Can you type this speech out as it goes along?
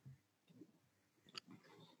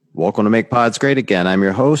Welcome to Make Pods Great Again. I'm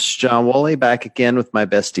your host, John Woolley, back again with my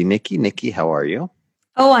bestie, Nikki. Nikki, how are you?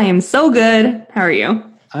 Oh, I am so good. How are you?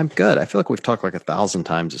 I'm good. I feel like we've talked like 1,000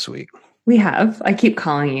 times this week. We have. I keep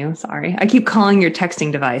calling you. Sorry. I keep calling your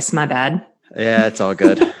texting device. My bad. Yeah, it's all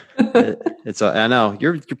good. I know.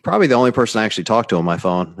 You're probably the only person I actually talk to on my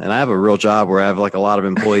phone. And I have a real job where I have like a lot of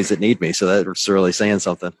employees that need me. So that's really saying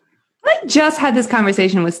something. I just had this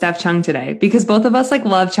conversation with Steph Chung today because both of us like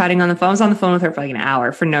love chatting on the phone. I was on the phone with her for like an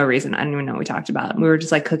hour for no reason. I didn't even know what we talked about. We were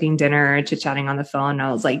just like cooking dinner, chit-chatting on the phone. And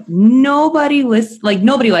I was like, nobody likes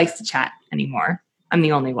to chat anymore. I'm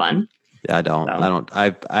the only one. Yeah, I don't.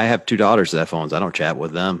 So. I have 2 daughters that have phones. I don't chat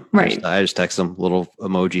with them. Right. I just text them little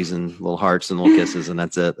emojis and little hearts and little kisses, and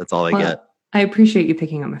that's it. That's all they get. I appreciate you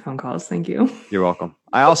picking up my phone calls. Thank you. You're welcome.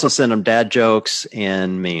 I also send them dad jokes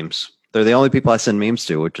and memes. They're the only people I send memes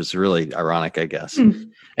to, which is really ironic, I guess.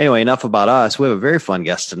 Anyway, enough about us. We have a very fun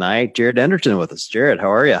guest tonight, Jared Enderton with us. Jared,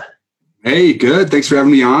 how are you? Hey, good. Thanks for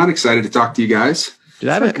having me on. Excited to talk to you guys.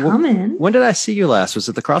 When did I see you last? Was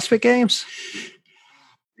it the CrossFit Games?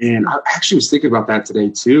 And I actually was thinking about that today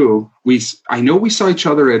too. I know we saw each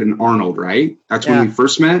other at an Arnold, right? That's when we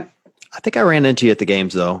first met. I think I ran into you at the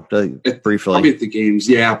games though, briefly. Probably at the games.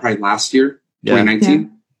 Yeah, probably last year,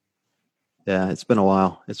 2019. Yeah, it's been a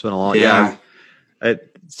while. It's been a long. Yeah.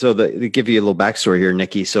 To give you a little backstory here,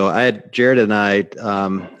 Nikki. So Jared and I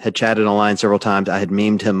had chatted online several times. I had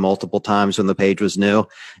memed him multiple times when the page was new,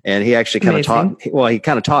 and he actually kind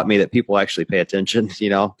of taught me that people actually pay attention,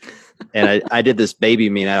 And I did this baby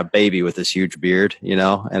meme. I had a baby with this huge beard,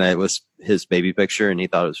 and it was his baby picture, and he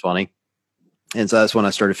thought it was funny. And so that's when I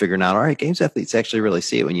started figuring out, all right, games athletes actually really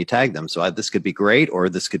see it when you tag them. So this could be great or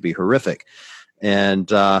this could be horrific.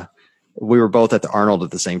 And we were both at the Arnold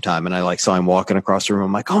at the same time. And I saw him walking across the room.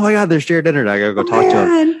 I'm like, oh my God, there's Jared Enderton. I got to go talk to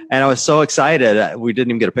him. And I was so excited. We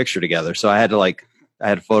didn't even get a picture together. So I had to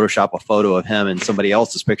Photoshop a photo of him and somebody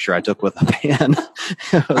else's picture I took with a pen.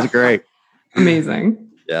 It was great. Amazing.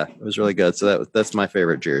 Yeah, it was really good. So that's my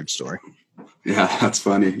favorite Jared story. Yeah, that's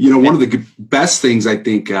funny. One of the best things, I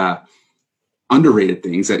think, underrated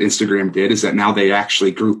things that Instagram did is that now they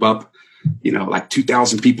actually group up, like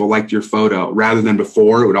 2,000 people liked your photo rather than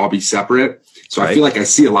before it would all be separate. So I feel like I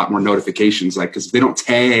see a lot more notifications, because if they don't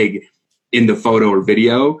tag in the photo or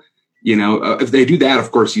video, if they do that,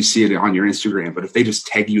 of course you see it on your Instagram, but if they just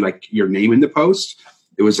tag you like your name in the post,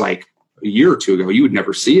 it was like a year or two ago, you would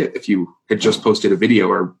never see it if you had just posted a video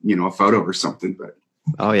or, a photo or something. But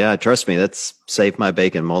oh yeah, trust me, that's saved my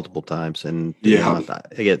bacon multiple times. And I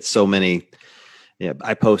get so many. Yeah,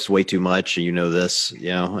 I post way too much, this,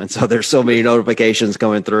 and so there's so many notifications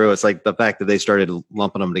coming through. It's like the fact that they started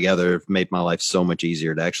lumping them together made my life so much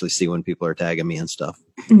easier to actually see when people are tagging me and stuff.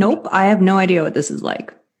 Nope. I have no idea what this is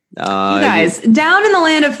like. You guys, down in the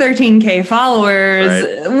land of 13K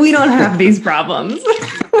followers, we don't have these problems.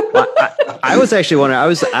 I was actually wondering,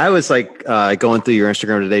 I was going through your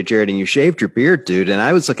Instagram today, Jared, and you shaved your beard, dude. And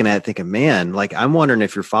I was looking at it thinking, man, I'm wondering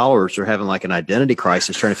if your followers are having an identity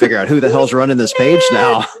crisis trying to figure out who the hell's running this page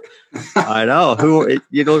now. I know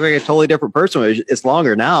you look like a totally different person. It's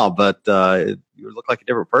longer now, but you look like a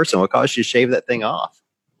different person. What caused you to shave that thing off?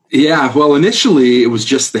 Yeah. Well, initially it was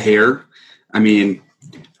just the hair. I mean,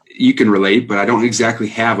 you can relate, but I don't exactly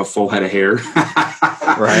have a full head of hair.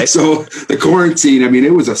 Right. So the quarantine,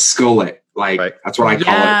 it was a skullet. That's what I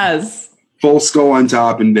call it. Full skull on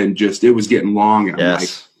top. And then it was getting long. And I'm like,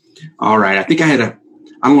 all right, I think I don't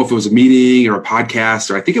know if it was a meeting or a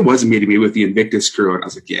podcast, or I think it was a meeting with the Invictus crew. And I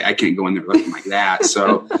was like, yeah, I can't go in there looking like that.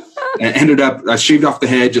 So I ended up, I shaved off the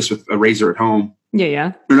head just with a razor at home.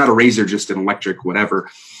 Yeah. Or not a razor, just an electric,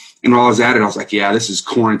 whatever. And while I was at it, I was like, yeah, this is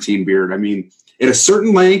quarantine beard. At a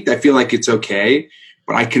certain length, I feel like it's okay,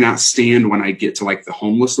 but I cannot stand when I get to the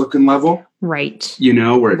homeless looking level. Right.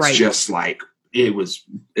 Where it's just it was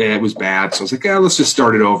bad. So I was like, yeah, let's just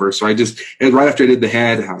start it over. So and right after I did the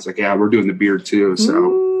head, I was like, yeah, we're doing the beard too.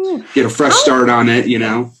 So get a fresh start on it,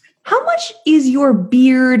 How much is your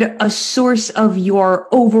beard a source of your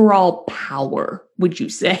overall power, would you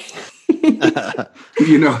say?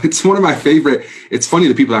 It's one of my favorite. It's funny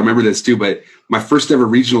that people, I remember this too, but my first ever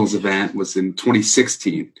regionals event was in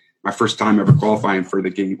 2016. My first time ever qualifying for the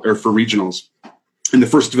game or for regionals. And the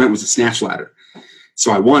first event was a snatch ladder.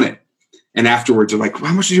 So I won it. And afterwards, they're like,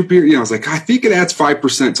 how much is your beard? I was like, I think it adds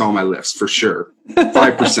 5% to all my lifts for sure.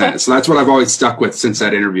 5%. So that's what I've always stuck with since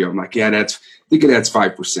that interview. I'm like, yeah, I think it adds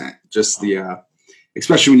 5%. Just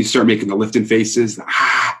especially when you start making the lifting faces,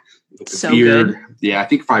 with the beard. Good. Yeah, I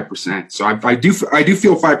think 5%. So I do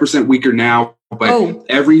feel 5% weaker now, but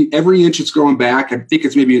every inch it's growing back. I think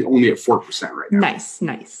it's maybe only at 4% right now. Nice.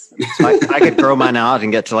 So I could grow mine out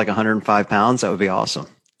and get to 105 pounds. That would be awesome.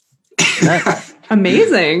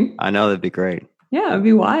 Amazing. I know, that'd be great. Yeah, it'd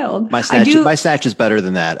be wild. My snatch is better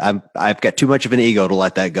than that. I've got too much of an ego to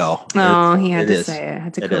let that go. Oh, he had to say it.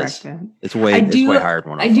 Had to correct it. It's way hard.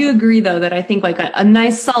 I do agree though that I think like a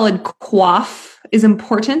nice solid coif is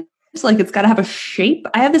important. It's like it's got to have a shape.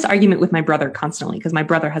 I have this argument with my brother constantly because my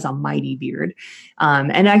brother has a mighty beard,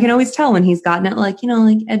 and I can always tell when he's gotten it like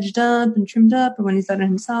edged up and trimmed up, or when he's done it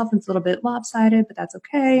himself and it's a little bit lopsided. But that's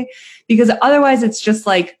okay because otherwise it's just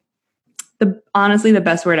like. Honestly, the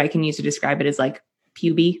best word I can use to describe it is like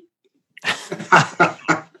puby.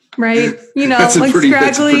 Right? Like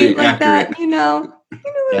scraggly like that,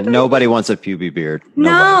 Yeah, nobody wants a puby beard.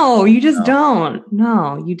 No, you just don't.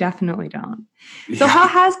 No, you definitely don't. So how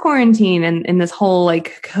has quarantine and this whole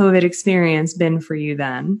like COVID experience been for you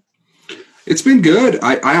then? It's been good.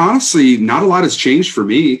 I honestly, not a lot has changed for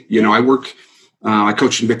me. I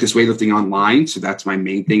coach Invictus weightlifting online, so that's my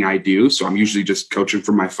main thing I do. So I'm usually just coaching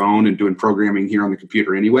from my phone and doing programming here on the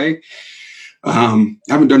computer anyway. I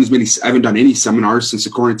haven't done any seminars since the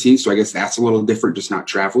quarantine, so I guess that's a little different, just not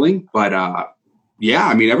traveling. But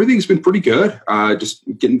everything's been pretty good. Just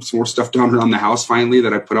getting some more stuff done around the house finally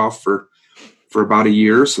that I put off for about a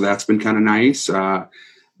year, so that's been kind of nice.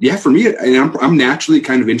 For me, and I'm naturally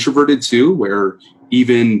kind of introverted too, where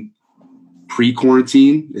even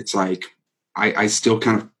pre-quarantine, it's like. I still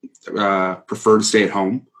kind of prefer to stay at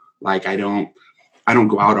home. Like I don't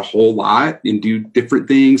go out a whole lot and do different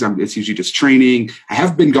things. It's usually just training. I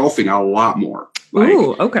have been golfing a lot more.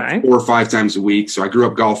 Ooh, okay. 4 or 5 times a week. So I grew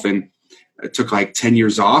up golfing. I took like 10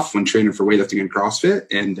 years off when training for weightlifting and CrossFit.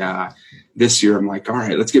 And this year I'm like, all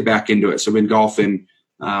right, let's get back into it. So I've been golfing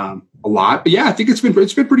a lot. But yeah, I think it's been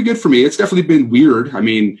pretty good for me. It's definitely been weird. I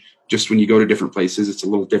mean, just when you go to different places, it's a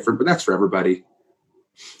little different, but that's for everybody.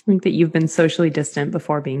 I think that you've been socially distant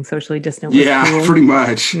before being socially distant. Yeah, cool. Pretty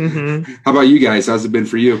much. Mm-hmm. How about you guys? How's it been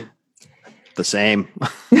for you? The same.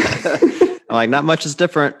 I'm like, not much is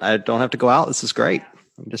different. I don't have to go out. This is great.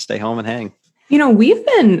 I can just stay home and hang. We've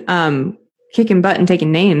been kicking butt and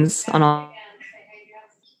taking names on all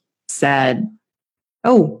sad.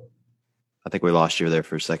 Oh, I think we lost you there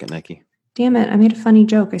for a second, Nikki. Damn it. I made a funny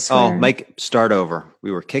joke. I swear. Oh, start over.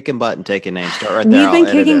 We were kicking butt and taking names. Start right there. We've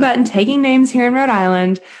been kicking butt and taking names here in Rhode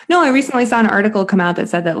Island. No, I recently saw an article come out that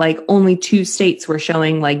said that like only 2 states were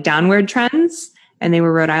showing like downward trends, and they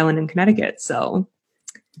were Rhode Island and Connecticut. So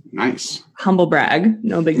nice. Humble brag.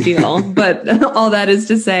 No big deal. But all that is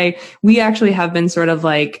to say, we actually have been sort of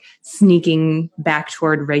like sneaking back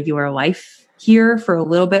toward regular life here for a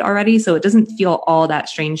little bit already. So it doesn't feel all that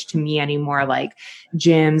strange to me anymore. Like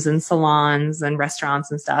gyms and salons and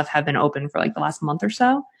restaurants and stuff have been open for like the last month or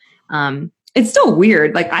so. It's still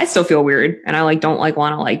weird. Like I still feel weird and I like don't like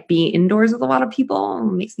want to like be indoors with a lot of people.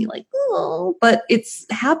 It makes me like, oh, but it's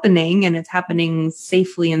happening and it's happening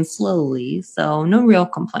safely and slowly. So no real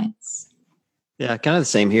complaints. Yeah, kind of the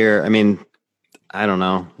same here. I mean, I don't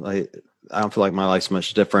know. I don't feel like my life's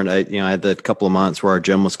much different. I had that couple of months where our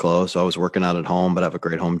gym was closed. So I was working out at home, but I have a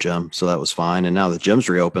great home gym. So that was fine. And now the gym's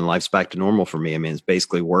reopened. Life's back to normal for me. I mean, it's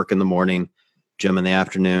basically work in the morning, gym in the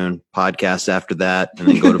afternoon, podcast after that, and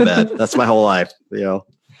then go to bed. That's my whole life,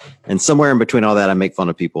 And somewhere in between all that, I make fun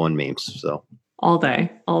of people and memes. So all day,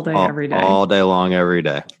 every day. All day long, every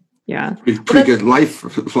day. Yeah. Pretty good life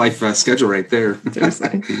schedule right there.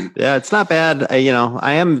 Seriously. Yeah, it's not bad. I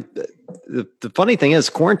am... The funny thing is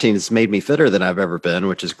quarantine has made me fitter than I've ever been,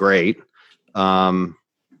 which is great. I'm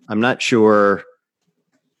not sure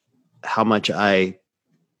how much I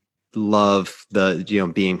love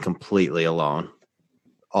being completely alone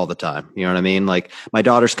all the time. You know what I mean? Like my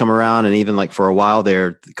daughters come around and even like for a while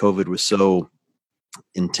there, COVID was so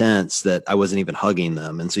intense that I wasn't even hugging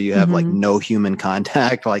them. And so you have like no human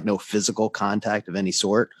contact, like no physical contact of any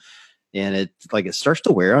sort. And it starts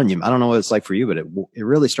to wear on you. I don't know what it's like for you, but it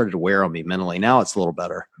really started to wear on me mentally. Now it's a little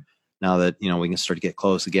better now that, we can start to get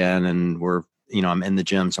close again and we're, I'm in the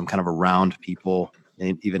gym. So I'm kind of around people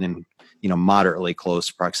even in, moderately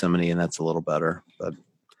close proximity. And that's a little better, but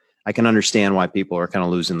I can understand why people are kind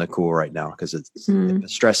of losing the cool right now. Cause it's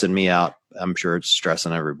stressing me out. I'm sure it's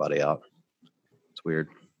stressing everybody out. It's weird.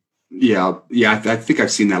 Yeah. I think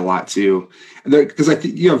I've seen that a lot too. Because I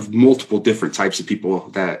think you have multiple different types of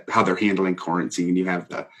people how they're handling quarantine. You have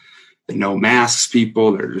the no masks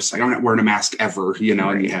people. They're just like, I'm not wearing a mask ever, right.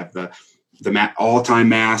 And you have the all-time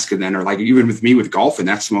mask. And then or like even with me with golfing,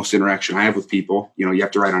 that's the most interaction I have with people. You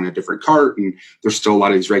have to ride on a different cart and there's still a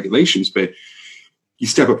lot of these regulations. But you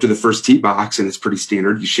step up to the first tee box and it's pretty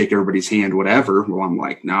standard. You shake everybody's hand, whatever. Well, I'm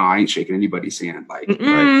like, no, I ain't shaking anybody's hand. Like,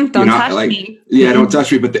 don't touch me. Yeah, don't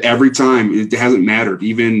touch me. But every time, it hasn't mattered.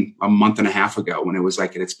 Even a month and a half ago, when it was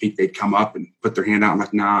like at its peak, they'd come up and put their hand out. I'm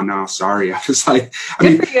like, no, sorry. I was like,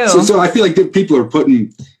 so I feel like that people are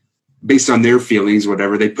putting, based on their feelings,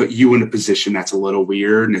 whatever, they put you in a position that's a little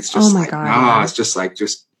weird, and it's just it's just like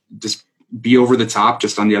just be over the top,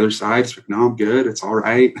 just on the other side. It's like, no, I'm good. It's all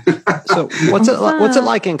right. So what's it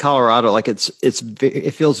like in Colorado? Like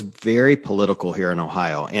it feels very political here in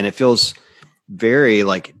Ohio, and it feels very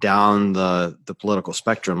like down the political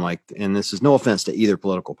spectrum. Like, and this is no offense to either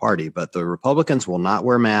political party, but the Republicans will not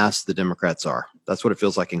wear masks. The Democrats are. That's what it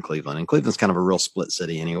feels like in Cleveland. And Cleveland's kind of a real split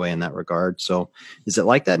city anyway in that regard. So is it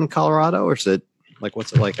like that in Colorado, or is it like,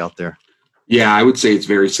 what's it like out there? Yeah, I would say it's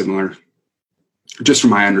very similar. Just from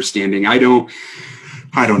my understanding, I don't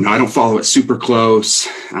know. I don't follow it super close.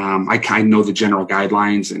 I kind of know the general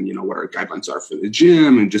guidelines and, what our guidelines are for the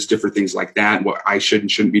gym and just different things like that, what I should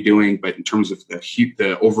and shouldn't be doing. But in terms of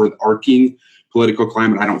the overarching political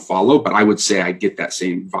climate, I don't follow. But I would say I get that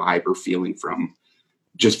same vibe or feeling from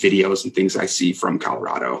just videos and things I see from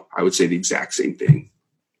Colorado. I would say the exact same thing.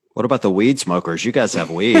 What about the weed smokers? You guys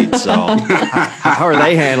have weed, so how are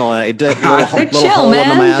they handling it? They're chill,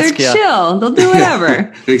 man. They're chill. They'll do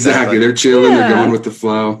whatever. Exactly. They're chilling. Yeah. They're going with the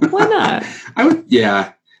flow. Why not?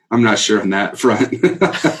 I'm not sure on that front.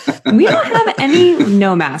 We don't have any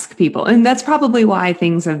no mask people. And that's probably why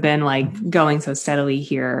things have been like going so steadily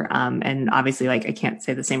here. And obviously, like, I can't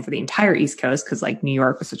say the same for the entire East Coast, because like New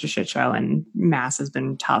York was such a shit show and mass has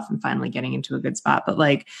been tough and finally getting into a good spot. But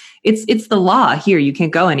like, it's the law here. You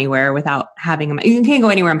can't go anywhere without having you can't go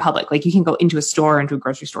anywhere in public. Like, you can't go into a store, into a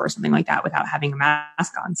grocery store or something like that without having a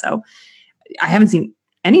mask on. So I haven't seen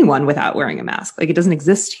anyone without wearing a mask. Like, it doesn't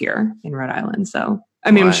exist here in Rhode Island. So I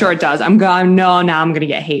mean, I'm sure it does. Now I'm going to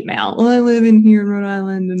get hate mail. Well, I live in here in Rhode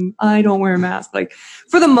Island and I don't wear a mask. Like,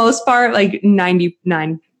 for the most part, like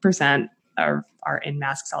 99% are in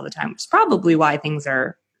masks all the time. It's probably why things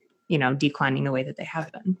are, declining the way that they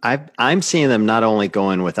have been. I'm seeing them not only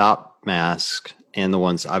going without masks and the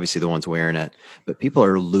ones wearing it, but people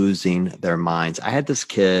are losing their minds. I had this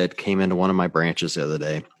kid came into one of my branches the other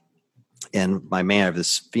day, and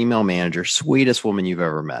this female manager, sweetest woman you've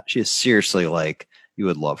ever met. She is seriously like, you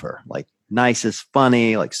would love her, like nicest,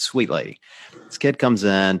 funny, like sweet lady. This kid comes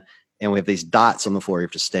in and we have these dots on the floor. You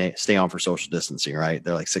have to stay on for social distancing, right?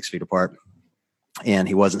 They're like 6 feet apart. And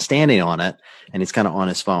he wasn't standing on it, and he's kind of on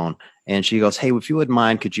his phone. And she goes, "Hey, if you wouldn't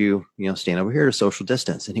mind, could you, stand over here to social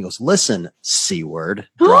distance?" And he goes, "Listen, C word,"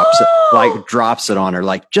 drops it on her,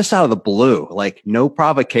 like just out of the blue, like no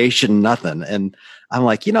provocation, nothing. And I'm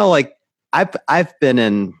like, I've been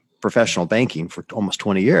in professional banking for almost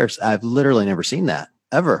 20 years. I've literally never seen that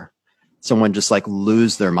ever. Someone just like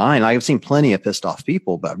lose their mind. I've seen plenty of pissed off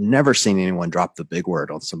people, but I've never seen anyone drop the big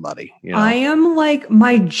word on somebody. I am like,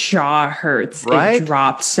 my jaw hurts. Right? It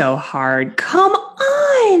dropped so hard. Come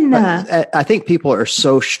on. I think people are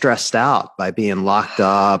so stressed out by being locked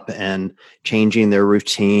up and changing their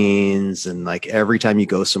routines. And like every time you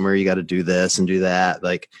go somewhere, you got to do this and do that.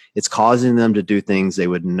 Like, it's causing them to do things they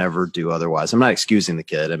would never do otherwise. I'm not excusing the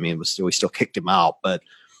kid. I mean, we still kicked him out, but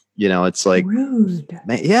it's like rude.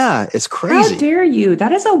 Man, yeah, it's crazy. How dare you?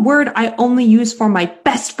 That is a word I only use for my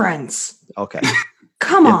best friends. Okay.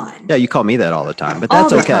 Come on. Yeah, you call me that all the time, but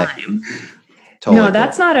that's okay. Totally no,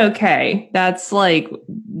 that's not okay. That's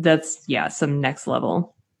some next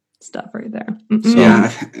level stuff right there. Mm-mm.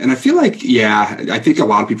 Yeah. And I feel like, I think a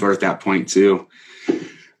lot of people are at that point too.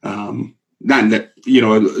 Not that,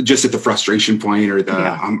 just at the frustration point or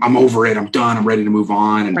I'm over it. I'm done. I'm ready to move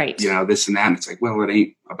on. And, this and that. And it's like, well, it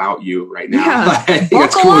ain't about you right now. Yeah. Like,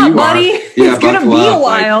 that's cool. Up, buddy. Yeah, it's going to be a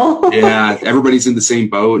while. Like, everybody's in the same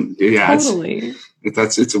boat. Yeah, totally.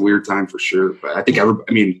 It's a weird time for sure. But I think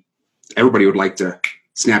everybody would like to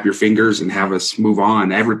snap your fingers and have us move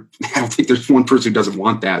on. I don't think there's one person who doesn't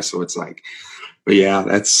want that. So it's like, but yeah,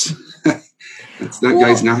 that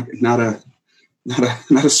guy's not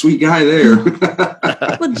a sweet guy there.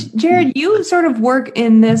 Well, Jared, you sort of work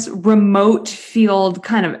in this remote field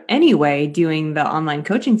kind of anyway, doing the online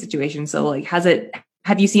coaching situation. So like,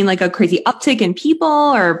 have you seen like a crazy uptick in people,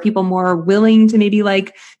 or people more willing to maybe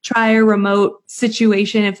like try a remote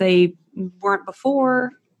situation if they weren't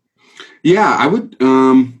before? Yeah, I would.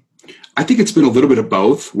 I think it's been a little bit of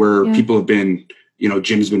both, where people have been,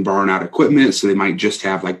 gyms been borrowing out equipment. So they might just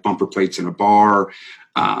have like bumper plates in a bar.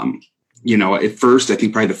 At first, I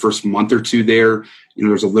think probably the first month or two there,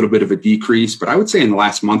 there's a little bit of a decrease, but I would say in the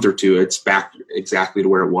last month or two, it's back exactly to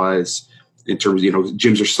where it was in terms of,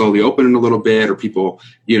 gyms are slowly opening a little bit, or people,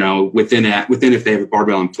 within if they have a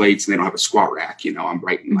barbell and plates and they don't have a squat rack, I'm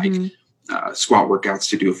writing squat workouts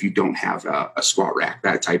to do if you don't have a squat rack,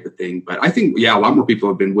 that type of thing. But I think, a lot more people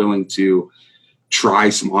have been willing to try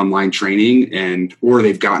some online training, or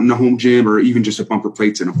they've gotten a home gym or even just a bumper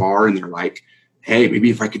plates in a bar, and they're like, hey, maybe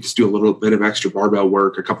if I could just do a little bit of extra barbell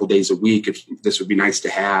work a couple days a week, if this would be nice to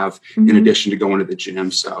have in addition to going to the gym.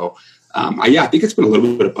 So I think it's been a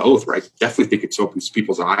little bit of both, right? Definitely think it's opened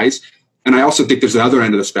people's eyes. And I also think there's the other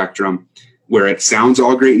end of the spectrum where it sounds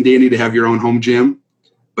all great and dandy to have your own home gym,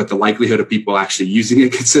 but the likelihood of people actually using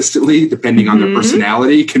it consistently, depending on their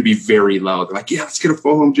personality, can be very low. They're like, yeah, let's get a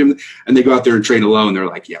full home gym. And they go out there and train alone. They're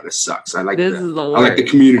like, yeah, this sucks. I like the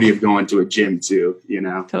community of going to a gym too,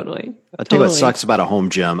 Totally. I'll tell you what sucks about a home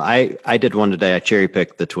gym. I did one today. I cherry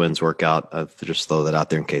picked the twins workout. I'll just throw that out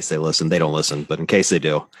there in case they listen. They don't listen, but in case they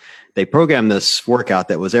do, they programmed this workout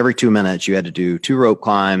that was every 2 minutes. You had to do 2 rope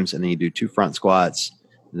climbs, and then you do 2 front squats.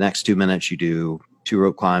 The next 2 minutes, you do 2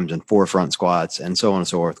 rope climbs and 4 front squats, and so on and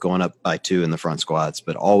so forth, going up by 2 in the front squats,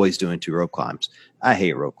 but always doing 2 rope climbs. I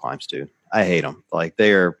hate rope climbs, dude. I hate them. Like,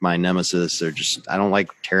 they are my nemesis. They're just, I don't like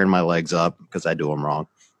tearing my legs up because I do them wrong.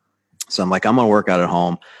 So I'm like, I'm going to work out at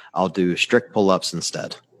home. I'll do strict pull-ups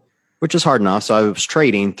instead, which is hard enough. So I was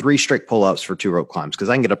trading 3 strict pull-ups for 2 rope climbs because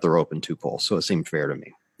I can get up the rope in 2 pulls. So it seemed fair to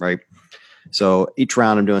me, right? So each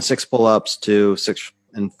round I'm doing 6 pull-ups, 2, 6,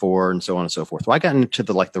 and 4, and so on and so forth. Well, I got into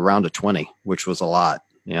the round of 20, which was a lot,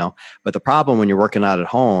 but the problem when you're working out at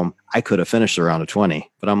home, I could have finished the round of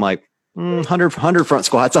 20, but I'm like, 100 front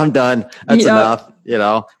squats, I'm done. That's enough,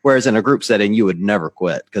 whereas in a group setting, you would never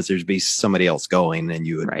quit because there'd be somebody else going and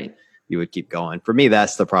you would keep going. For me,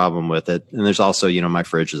 that's the problem with it. And there's also, my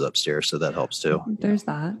fridge is upstairs, so that helps too. There's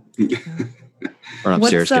that. Run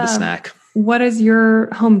upstairs, get a snack. What has your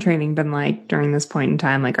home training been like during this point in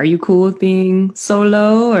time? Like, are you cool with being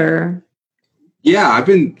solo or? Yeah, I've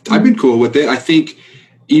been cool with it. I think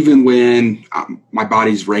even when my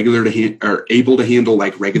body's able to handle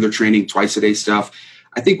like regular training, twice a day stuff,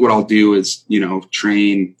 I think what I'll do is,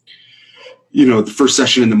 train, the first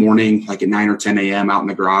session in the morning, like at 9 or 10 a.m. out in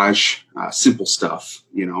the garage, simple stuff,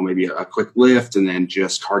 maybe a quick lift and then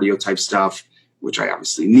just cardio type stuff, which I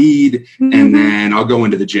obviously need. And then I'll go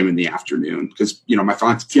into the gym in the afternoon because, my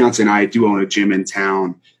fiance and I do own a gym in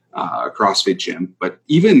town, a CrossFit gym. But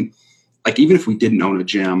even if we didn't own a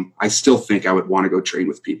gym, I still think I would want to go train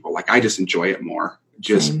with people. Like, I just enjoy it more,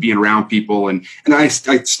 just being around people. And I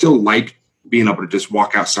still like being able to just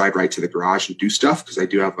walk outside right to the garage and do stuff because I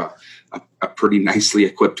do have a pretty nicely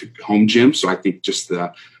equipped home gym. So I think just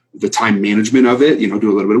the time management of it, do a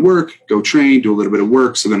little bit of work, go train, do a little bit of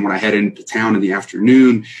work. So then when I head into town in the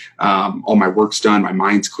afternoon, all my work's done, my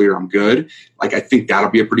mind's clear, I'm good. Like, I think that'll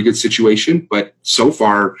be a pretty good situation. But so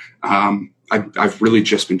far, I've really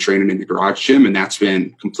just been training in the garage gym, and that's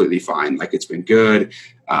been completely fine. Like, it's been good.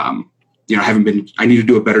 I need to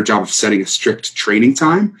do a better job of setting a strict training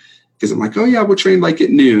time. Because I'm like, oh yeah, we'll train like at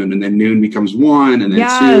noon, and then noon becomes 1, and then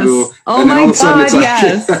 2, and then all of a sudden it's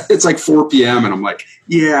like it's like 4 p.m. and I'm like,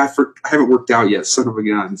 yeah, I haven't worked out yet, son of a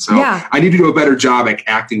gun. So I need to do a better job at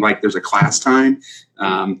acting like there's a class time,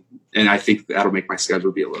 and I think that'll make my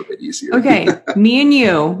schedule be a little bit easier. Okay, me and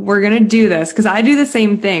you, we're gonna do this because I do the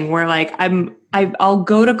same thing where like I'll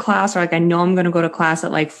go to class, or like I know I'm gonna go to class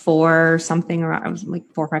at like 4 something, or I was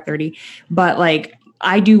like 4 or 5:30, but like,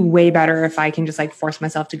 I do way better if I can just like force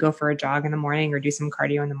myself to go for a jog in the morning or do some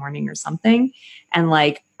cardio in the morning or something. And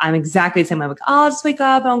like, I'm exactly the same way. Like, I'll just wake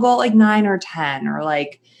up and I'll go at like 9 or 10 or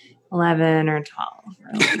like 11 or 12.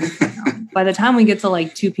 Or like, By the time we get to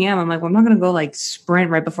like 2 p.m., I'm like, well, I'm not going to go like sprint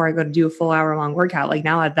right before I go to do a full hour long workout. Like,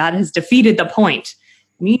 now that has defeated the point.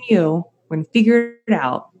 Me and you, we're going to figure it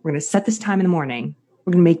out. We're going to set this time in the morning.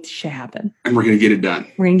 We're going to make this shit happen. And we're going to get it done.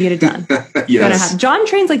 We're going to get it done. Yes. John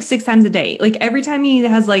trains like 6 times a day. Like, every time he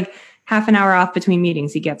has like half an hour off between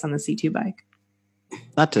meetings, he gets on the C2 bike.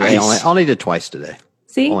 Not today. Nice. I only did twice today.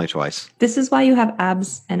 See? Only twice. This is why you have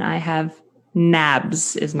abs and I have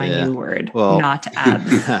nabs is my new word. Well, not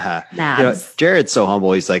abs. Nabs. Jared's so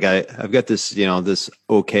humble. He's like, I've got this, this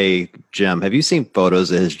okay gym. Have you seen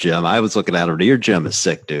photos of his gym? I was looking at him. Your gym is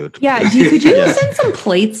sick, dude. Yeah. Could you send some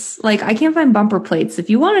plates? Like, I can't find bumper plates. If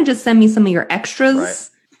you want to just send me some of your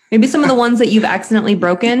extras, maybe some of the ones that you've accidentally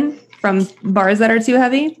broken from bars that are too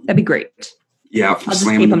heavy, that'd be great. Yeah. I'll just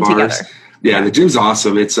tape them together. Yeah, the gym's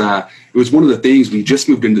awesome. It was one of the things. We just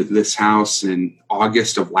moved into this house in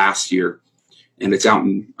August of last year, and it's out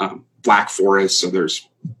in Black Forest. So there's,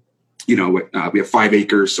 we have 5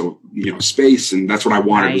 acres, so space, and that's what I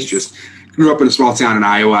wanted. Nice. Was just grew up in a small town in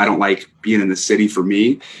Iowa. I don't like being in the city for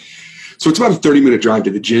me. So it's about a 30-minute drive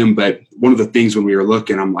to the gym. But one of the things when we were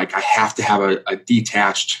looking, I'm like, I have to have a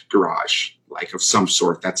detached garage, like of some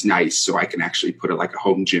sort that's nice, so I can actually put like a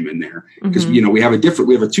home gym in there. Because, you know, we have a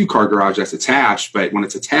 2-car garage that's attached, but when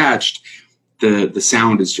it's attached, the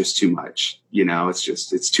sound is just too much. You know,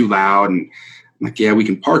 it's too loud. And I'm like, yeah, we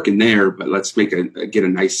can park in there, but let's get a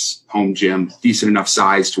nice home gym, decent enough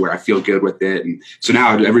size to where I feel good with it. And so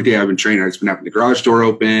now every day I've been training, I've just been having the garage door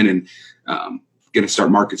open and going to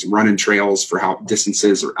start marking some running trails for how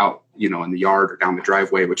distances are out, you know, in the yard or down the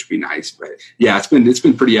driveway, which would be nice. But yeah, it's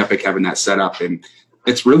been pretty epic having that set up. And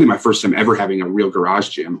it's really my first time ever having a real garage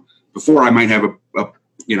gym. Before I might have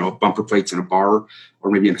a bumper plates in a bar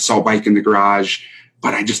or maybe an assault bike in the garage,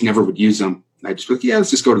 but I just never would use them. I just like, yeah,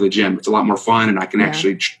 let's just go to the gym. It's a lot more fun. And I can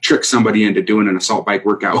actually trick somebody into doing an assault bike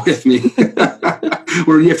workout with me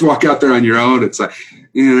where you have to walk out there on your own. It's like,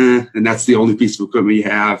 yeah. And that's the only piece of equipment you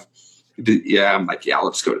have. Yeah, I'm like, yeah,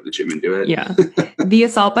 let's go to the gym and do it. Yeah. The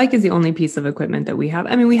assault bike is the only piece of equipment that we have.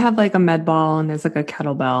 I mean, we have like a med ball and there's like a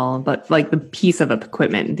kettlebell, but like the piece of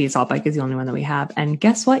equipment, the assault bike is the only one that we have. And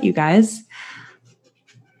guess what, you guys?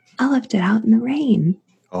 I left it out in the rain.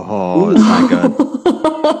 Oh, it's not good.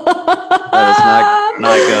 That is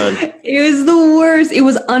not good. It was the worst. It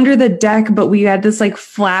was under the deck, but we had this like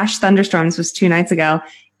flash thunderstorm. This was 2 nights ago.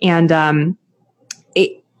 And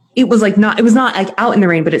it was not like out in the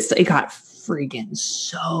rain, but it got freaking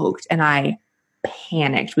soaked. And I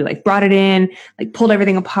panicked. We like brought it in, like pulled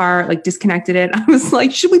everything apart, like disconnected it. I was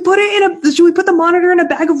like, should we put the monitor in a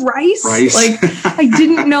bag of rice? Like I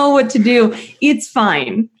didn't know what to do. It's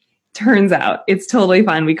fine. Turns out it's totally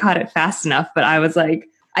fine. We caught it fast enough, but I was like,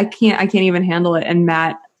 I can't even handle it. And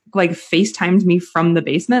Matt like FaceTimed me from the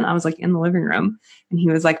basement. I was like in the living room and he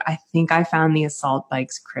was like, I think I found the assault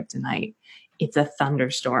bike's kryptonite. It's a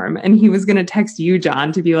thunderstorm. And he was going to text you,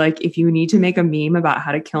 John, to be like, if you need to make a meme about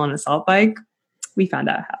how to kill an assault bike, we found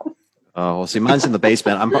out how. Oh, well, see, mine's in the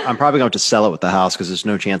basement. I'm probably going to sell it with the house because there's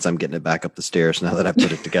no chance I'm getting it back up the stairs now that I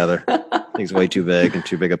put it together. Thing's way too big and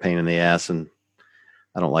too big a pain in the ass. And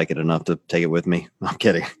I don't like it enough to take it with me. I'm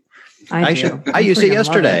kidding. I used it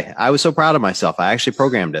yesterday. I was so proud of myself. I actually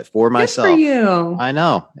programmed it for myself. Good for you. I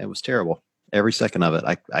know. It was terrible. Every second of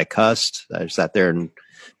it. I cussed. I sat there and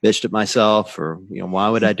bitched at myself or, why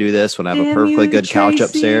would I do this when I have a perfectly good couch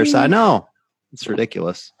upstairs? I know. It's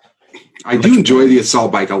ridiculous. I do enjoy the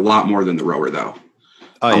assault bike a lot more than the rower, though.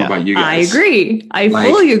 Oh, yeah. About you guys? I agree. I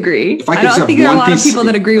fully agree. I don't think there are a lot of people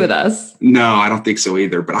that agree with us. No, I don't think so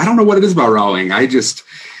either. But I don't know what it is about rowing.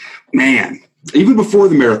 Even before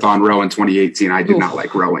the marathon row in 2018, I did not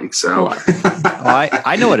like rowing. So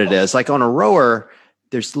I know what it is. Like on a rower,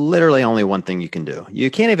 there's literally only one thing you can do.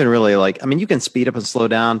 You can't even really you can speed up and slow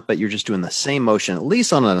down, but you're just doing the same motion. At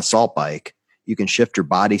least on an assault bike, you can shift your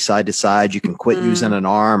body side to side. You can quit using an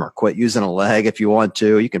arm or quit using a leg if you want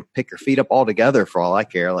to. You can pick your feet up all together for all I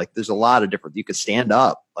care. Like there's a lot of different, you can stand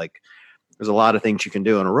up. Like there's a lot of things you can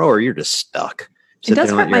do. On a rower, you're just stuck. It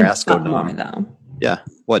does hurt my butt more though. Yeah.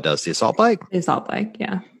 What does the assault bike? The assault bike.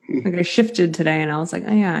 Yeah. Like I shifted today and I was like,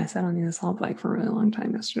 oh yeah, I sat on the assault bike for a really long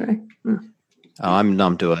time yesterday. Oh, I'm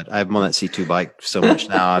numb to it. I'm on that C2 bike so much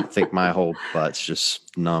now. I think my whole butt's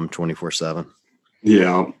just numb 24/7.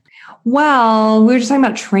 Yeah. Well, we were just talking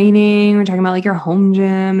about training. We're talking about like your home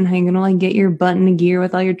gym and how you're going to get your butt into gear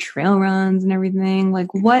with all your trail runs and everything.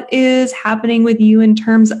 Like what is happening with you in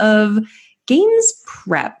terms of games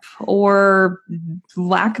prep or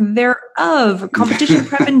lack thereof, competition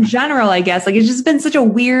prep in general, I guess. Like it's just been such a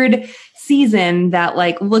weird season that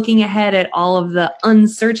like looking ahead at all of the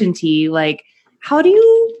uncertainty, like how do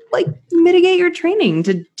you like mitigate your training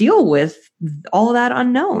to deal with all that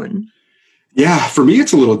unknown? Yeah, for me,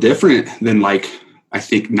 it's a little different than I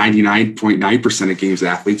think 99.9% of games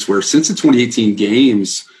athletes, where since the 2018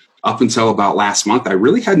 games up until about last month, I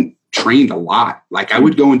really hadn't trained a lot. Like I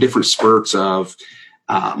would go in different spurts of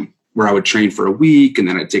where I would train for a week and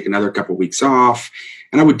then I'd take another couple of weeks off.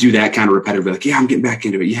 And I would do that kind of repetitively, like, yeah, I'm getting back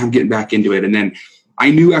into it. Yeah, I'm getting back into it. And then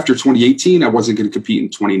I knew after 2018, I wasn't going to compete in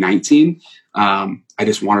 2019. I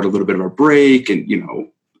just wanted a little bit of a break and,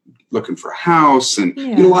 looking for a house and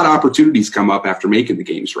a lot of opportunities come up after making the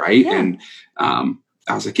games. Right. Yeah. And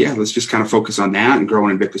I was like, yeah, let's just kind of focus on that and grow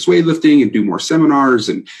in Invictus weightlifting and do more seminars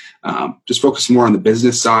and just focus more on the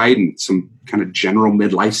business side and some kind of general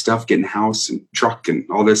midlife stuff, getting a house and truck and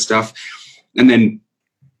all this stuff. And then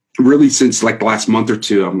really since like the last month or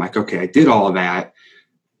two, I'm like, okay, I did all of that.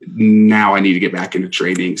 Now I need to get back into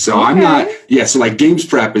training. So I'm not, so like games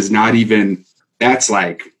prep is not even, that's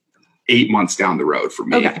like 8 months down the road for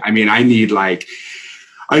me. Okay. I mean, I need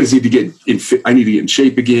I just need to get in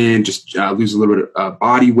shape again, just lose a little bit of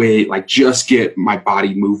body weight, like just get my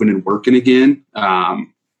body moving and working again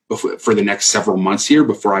for the next several months here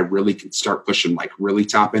before I really can start pushing like really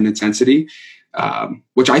top end intensity,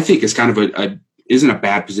 which I think is kind of isn't a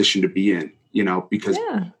bad position to be in, you know, because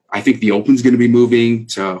I think the Open's going to be moving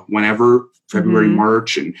to whenever, February,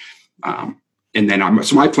 March. And then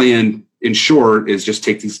so my plan in short is just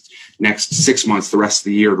take these next 6 months, the rest of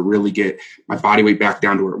the year, to really get my body weight back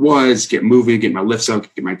down to where it was, get moving, get my lifts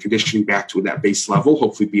up, get my conditioning back to that base level,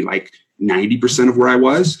 hopefully be like 90% of where I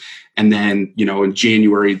was. And then, you know, in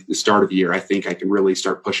January, the start of the year, I think I can really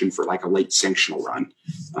start pushing for like a late sanctional run.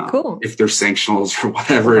 Cool. If there's sanctionals or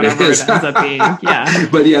whatever it is. It ends up being, yeah.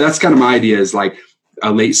 But yeah, that's kind of my idea, is like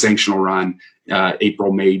a late sanctional run,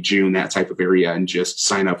 April, May, June, that type of area, and just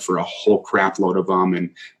sign up for a whole crap load of them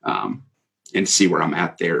and see where I'm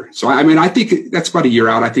at there. So, I mean, I think that's about a year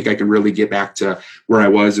out. I think I can really get back to where I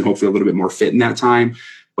was and hopefully a little bit more fit in that time,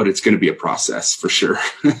 but it's going to be a process for sure.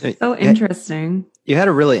 So interesting. You had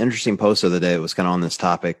a really interesting post the other day. It was kind of on this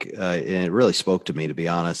topic, and it really spoke to me, to be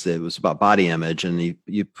honest. It was about body image, and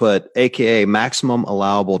you put AKA maximum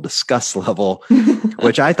allowable disgust level,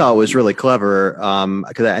 which I thought was really clever,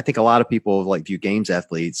 because I think a lot of people like view games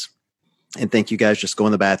athletes and think you guys just go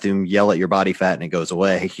in the bathroom, yell at your body fat, and it goes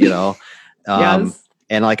away, you know? Yes.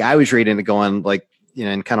 And like I was reading it going like, you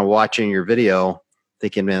know, and kind of watching your video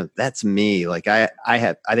thinking, man, that's me. Like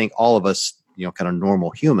I think all of us, you know, kind of normal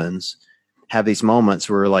humans have these moments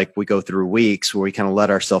where like we go through weeks where we kind of let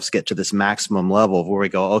ourselves get to this maximum level where we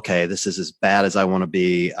go, okay, this is as bad as I want to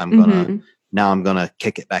be. I'm going to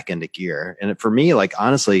kick it back into gear. And for me, like,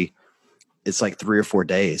 honestly, it's like 3 or 4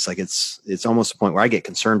 days. Like it's almost a point where I get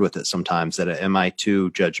concerned with it sometimes, that am I too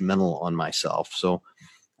judgmental on myself? So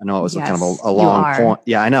I know it was kind of a long point.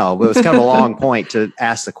 Yeah, I know, but it was kind of a long point to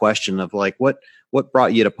ask the question of like, what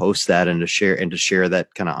brought you to post that and to share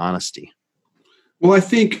that kind of honesty? Well, I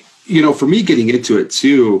think, you know, for me getting into it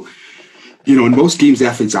too, you know, in most games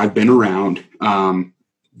athletes I've been around,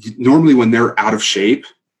 normally when they're out of shape,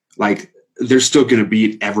 like they're still going to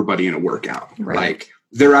beat everybody in a workout. Right. Like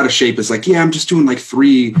they're out of shape is like, yeah, I'm just doing like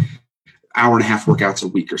 3 hour-and-a-half workouts a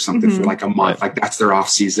week or something for like a month. Like that's their off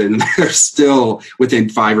season. They're still within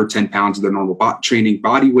 5 or 10 pounds of their normal training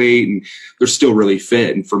body weight, and they're still really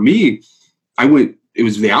fit. And for me, it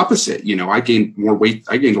was the opposite. You know, I gained more weight.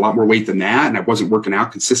 I gained a lot more weight than that, and I wasn't working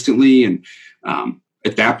out consistently. And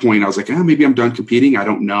at that point I was like, maybe I'm done competing. I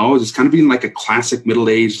don't know. Just kind of being like a classic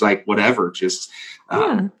middle-aged, like whatever, just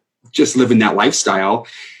living that lifestyle.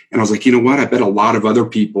 And I was like, you know what? I bet a lot of other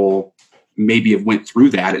people maybe have went through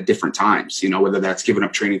that at different times, you know, whether that's giving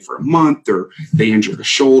up training for a month or they injured a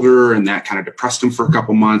shoulder and that kind of depressed them for a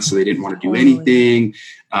couple months. So they didn't want to do anything.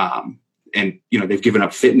 And, you know, they've given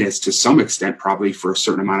up fitness to some extent, probably for a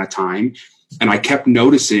certain amount of time. And I kept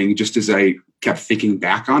noticing, just as I kept thinking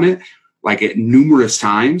back on it, like at numerous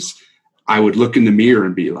times, I would look in the mirror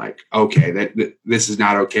and be like, okay, this is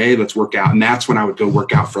not okay. Let's work out. And that's when I would go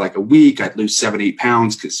work out for like a week. I'd lose 7-8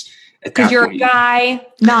 pounds because you're a guy,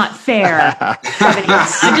 not fair.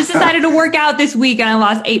 I just decided to work out this week and I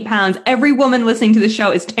lost 8 pounds. Every woman listening to the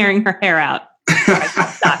show is tearing her hair out.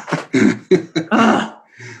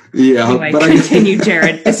 Yeah. Anyway, but continue,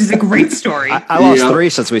 Jared. This is a great story. I lost 3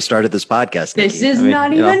 since we started this podcast. This is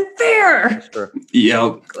not even fair. Sure.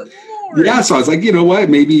 Yeah. Yeah. So I was like, you know what,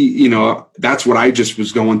 maybe, you know, that's what I just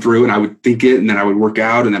was going through, and I would think it, and then I would work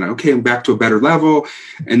out, and then, okay, I'm back to a better level.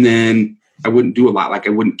 And then I wouldn't do a lot. Like I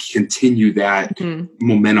wouldn't continue that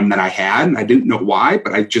momentum that I had. And I didn't know why,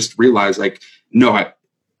 but I just realized like, no, at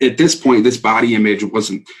this point, this body image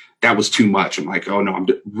that was too much. I'm like, oh no, I'm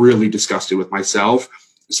really disgusted with myself.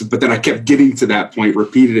 So, but then I kept getting to that point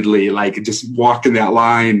repeatedly, like just walking that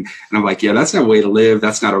line. And I'm like, yeah, that's not a way to live.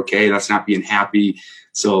 That's not okay. That's not being happy.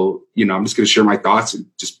 So, you know, I'm just going to share my thoughts and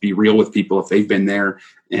just be real with people if they've been there,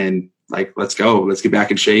 and like, let's go, let's get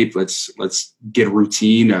back in shape. Let's get a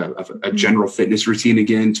routine, a general fitness routine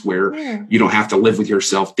again, to where you don't have to live with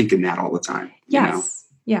yourself thinking that all the time. Yes.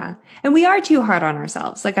 You know? Yeah. And we are too hard on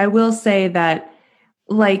ourselves. Like I will say that,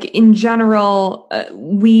 like in general,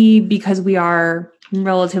 because we are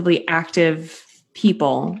relatively active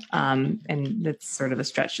people, and that's sort of a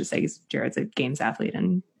stretch to say Jared's a games athlete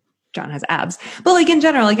and John has abs, but like in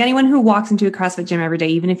general, like anyone who walks into a CrossFit gym every day,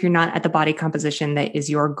 even if you're not at the body composition that is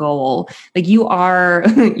your goal, like you are,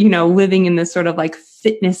 you know, living in this sort of like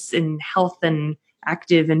fitness and health and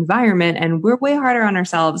active environment. And we're way harder on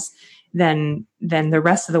ourselves than the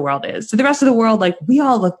rest of the world is. So the rest of the world, like we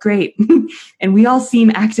all look great and we all seem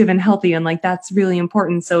active and healthy. And like, that's really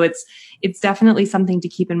important. So it's definitely something to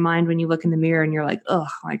keep in mind when you look in the mirror and you're like, oh,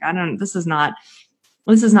 like, this is not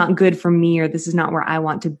well, this is not good for me, or this is not where I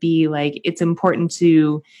want to be. Like, it's important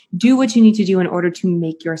to do what you need to do in order to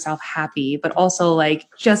make yourself happy, but also like,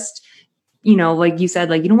 just, you know, like you said,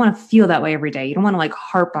 like, you don't want to feel that way every day. You don't want to like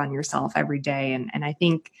harp on yourself every day. And I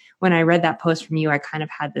think when I read that post from you, I kind of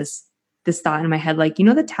had this thought in my head, like, you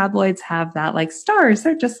know, the tabloids have that, like, stars,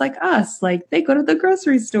 they're just like us. Like, they go to the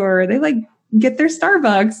grocery store, they like get their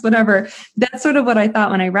Starbucks, whatever. That's sort of what I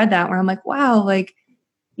thought when I read that, where I'm like, wow, like,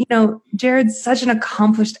 you know, Jared's such an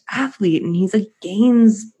accomplished athlete, and he's a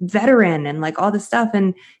games veteran and like all this stuff.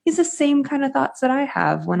 And he's the same kind of thoughts that I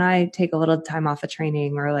have when I take a little time off of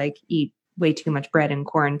training, or like eat way too much bread in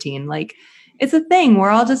quarantine. Like, it's a thing. We're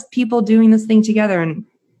all just people doing this thing together. And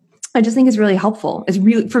I just think it's really helpful. It's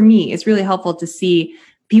really, for me, it's really helpful to see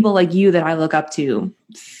people like you that I look up to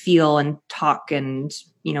feel and talk and,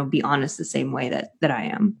 you know, be honest the same way that I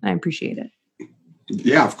am. I appreciate it.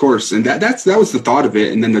 Yeah, of course. And that was the thought of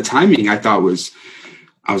it. And then the timing, I was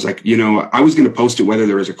like, you know, I was going to post it whether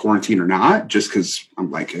there was a quarantine or not, just because I'm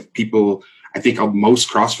like, I think most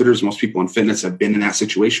CrossFitters, most people in fitness have been in that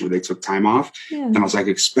situation where they took time off. Yeah. And I was like,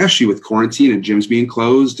 especially with quarantine and gyms being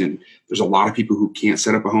closed, and there's a lot of people who can't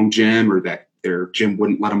set up a home gym, or that their gym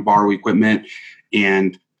wouldn't let them borrow equipment.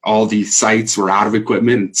 And all these sites were out of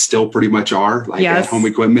equipment, and still pretty much are, like, yes, at home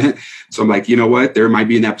equipment. So I'm like, you know what, there might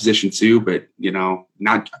be in that position too, but, you know,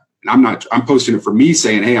 I'm posting it for me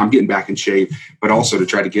saying, hey, I'm getting back in shape, but also to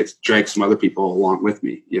try to drag some other people along with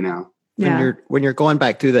me, you know. When you're going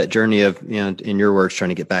back through that journey of, you know, in your words, trying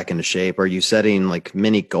to get back into shape, are you setting like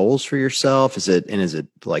many goals for yourself? Is it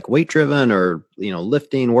like weight driven, or, you know,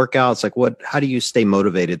 lifting workouts? Like how do you stay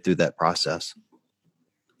motivated through that process?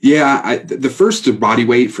 Yeah, the first body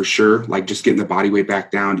weight for sure, like just getting the body weight back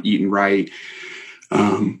down, eating right.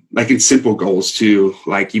 Like in simple goals too.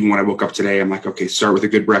 Like even when I woke up today, I'm like, okay, start with a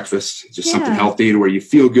good breakfast, just something healthy and where you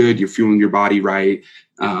feel good, you're fueling your body right.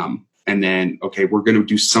 And then, okay, we're going to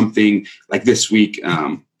do something like this week.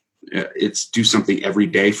 It's do something every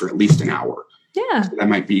day for at least an hour. Yeah. So that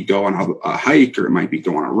might be go on a hike, or it might be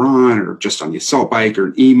go on a run, or just on the assault bike, or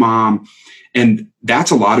an EMOM. And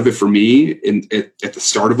that's a lot of it for me. At the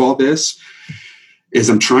start of all this is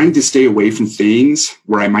I'm trying to stay away from things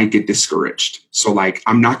where I might get discouraged. So like,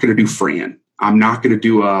 I'm not going to do Fran. I'm not going to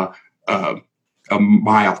do a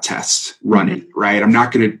mile test running, right? I'm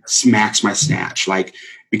not going to max my snatch. Like,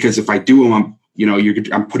 because if I do them,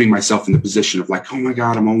 I'm putting myself in the position of like, oh my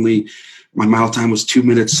God, my mile time was 2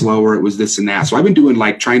 minutes slower. It was this and that. So I've been doing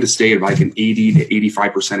trying to stay at like an 80 to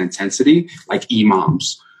 85% intensity, like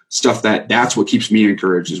EMOMs. Stuff that's what keeps me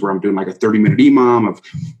encouraged, is where I'm doing like a 30-minute EMOM. Of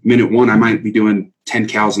minute 1, I might be doing 10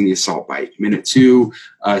 cals on the assault bike. Minute 2,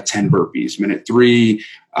 10 burpees. Minute 3,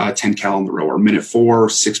 10 cal on the rower. Minute 4,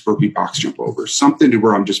 6 burpee box jump overs. Something to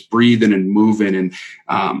where I'm just breathing and moving.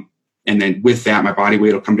 And then with that, my body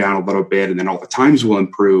weight will come down a little bit, and then all the times will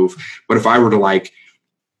improve. But if I were to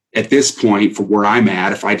at this point for where I'm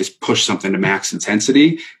at, if I just push something to max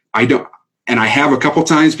intensity, I don't. And I have a couple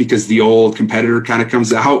times, because the old competitor kind of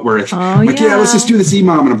comes out where it's yeah, let's just do this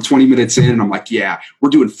EMOM. And I'm 20 minutes in and I'm like, yeah, we're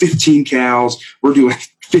doing 15 cals. We're doing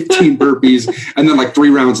 15 burpees. And then 3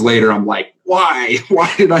 rounds later, I'm like, why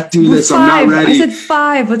did I do this? 5. I'm not ready. I said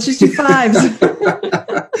 5. Let's just do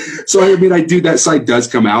 5s. So, I do, that side does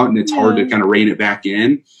come out, and it's hard to kind of rein it back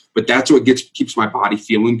in. But that's what keeps my body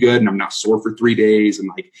feeling good. And I'm not sore for 3 days. And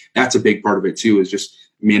that's a big part of it too, is just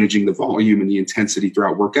managing the volume and the intensity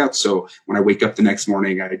throughout workouts. So when I wake up the next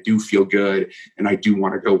morning, I do feel good, and I do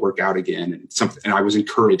want to go work out again. And I was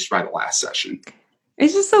encouraged by the last session.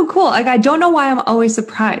 It's just so cool. I don't know why I'm always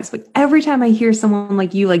surprised, but every time I hear someone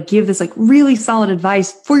like you, give this really solid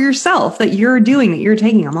advice for yourself that you're doing, that you're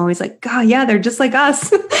taking, I'm always like, God, yeah, they're just like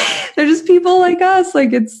us. They're just people like us.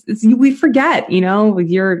 We forget, you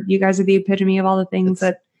guys are the epitome of all the things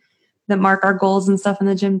that mark our goals and stuff in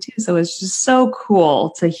the gym too. So it's just so cool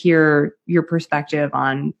to hear your perspective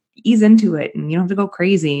on ease into it, and you don't have to go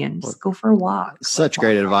crazy, and just go for a walk. Such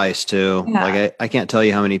great advice too. Yeah. I can't tell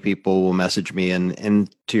you how many people will message me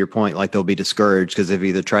and to your point, they'll be discouraged because they've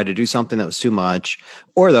either tried to do something that was too much,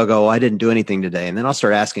 or they'll go, I didn't do anything today. And then I'll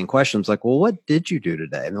start asking questions like, well, what did you do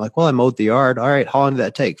today? And they're like, well, I mowed the yard. All right. How long did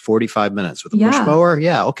that take? 45 minutes with a push mower.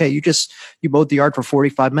 Yeah. Okay. You mowed the yard for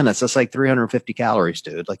 45 minutes. That's 350 calories,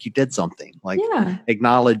 dude. You did something.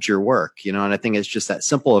 Acknowledge your work, and I think it's just that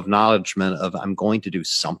simple acknowledgement of I'm going to do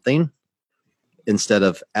something instead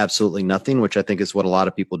of absolutely nothing, which I think is what a lot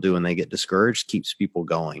of people do when they get discouraged, keeps people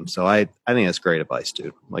going. So I think that's great advice,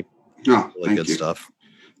 dude. Really good stuff.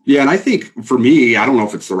 Yeah. And I think for me, I don't know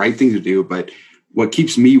if it's the right thing to do, but what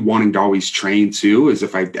keeps me wanting to always train too is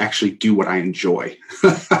if I actually do what I enjoy.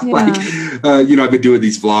 I've been doing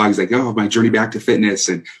these vlogs like, my journey back to fitness.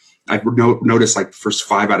 And I've noticed like the first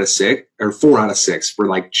 4 out of 6 were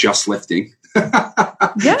like just lifting,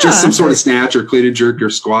 just some sort of snatch or clean and jerk or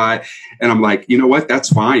squat. And I'm like, you know what, that's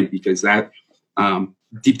fine, because that,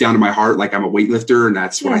 deep down in my heart, like I'm a weightlifter, and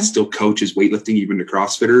that's what I still coach is weightlifting, even to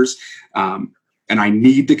CrossFitters. And I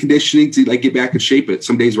need the conditioning to like get back in shape. But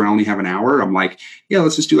some days where I only have an hour, I'm like,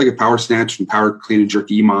 let's just do like a power snatch and power clean and jerk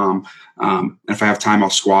EMOM. And if I have time, I'll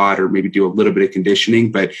squat or maybe do a little bit of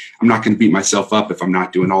conditioning, but I'm not going to beat myself up if I'm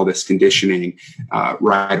not doing all this conditioning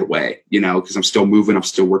right away, because I'm still moving, I'm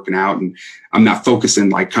still working out, and I'm not focusing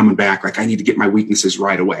like coming back. Like I need to get my weaknesses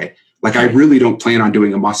right away. Like I really don't plan on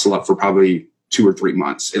doing a muscle up for probably 2 or 3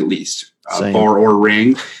 months at least, bar or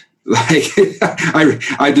ring. Like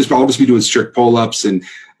I'll just be doing strict pull-ups and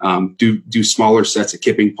do smaller sets of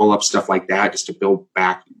kipping pull-ups, stuff like that, just to build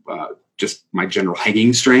back just my general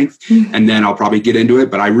hanging strength. And then I'll probably get into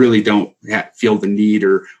it, but I really don't feel the need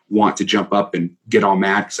or want to jump up and get all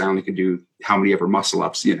mad because I only can do how many ever muscle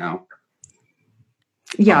ups, Yeah,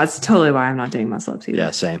 it's totally why I'm not doing muscle ups either.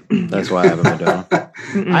 Yeah, same. That's why I haven't been doing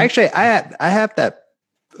them. I have that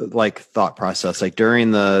like thought process. Like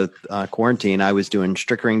during the quarantine, I was doing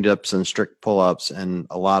strict ring dips and strict pull-ups and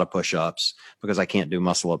a lot of push-ups because I can't do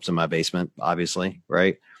muscle ups in my basement, obviously.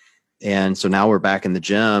 Right. And so now we're back in the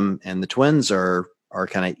gym, and the twins are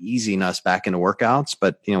kind of easing us back into workouts,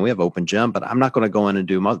 but we have open gym, but I'm not going to go in and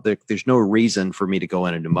do, there's no reason for me to go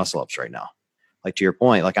in and do muscle ups right now. Like to your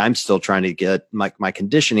point, like I'm still trying to get my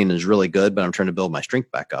conditioning is really good, but I'm trying to build my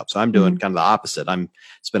strength back up. So I'm doing kind of the opposite. I'm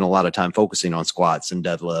spending a lot of time focusing on squats and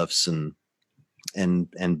deadlifts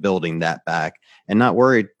and building that back, and not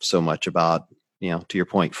worried so much about, to your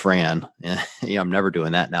point, Fran. I'm never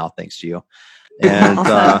doing that now, thanks to you. And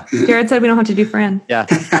Jared said we don't have to do Fran. Yeah.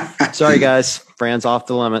 Sorry guys. Fran's off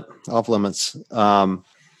limits. But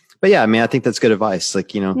yeah, I mean, I think that's good advice.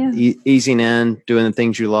 Like, easing in, doing the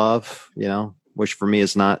things you love, which for me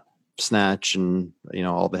is not snatch and,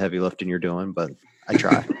 all the heavy lifting you're doing, but I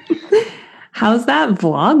try. How's that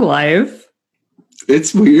vlog life?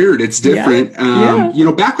 It's weird. It's different.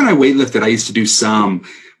 Back when I weightlifted, I used to do some,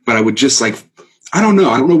 but I would just like, I don't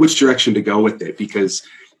know which direction to go with it, because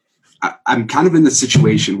I'm kind of in the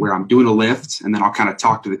situation where I'm doing a lift and then I'll kind of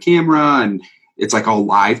talk to the camera, and it's like all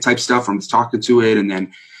live type stuff. I'm just talking to it and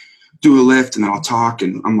then do a lift and then I'll talk.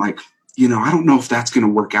 And I'm like, I don't know if that's going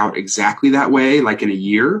to work out exactly that way, like in a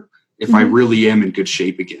year, if I really am in good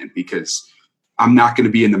shape again, because I'm not going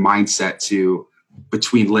to be in the mindset to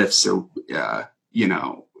between lifts or,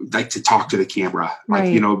 like to talk to the camera. Like,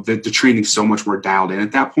 the training's so much more dialed in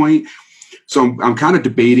at that point. So I'm kind of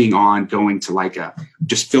debating on going to like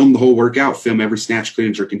just film the whole workout, film every snatch, clean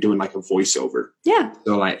and jerk, and doing like a voiceover. Yeah.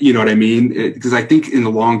 So like, you know what I mean? Because I think in the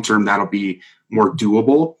long term, that'll be more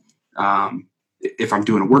doable. If I'm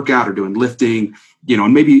doing a workout or doing lifting,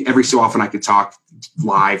 and maybe every so often I could talk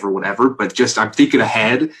live or whatever, but just I'm thinking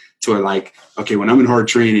ahead to like, okay, when I'm in hard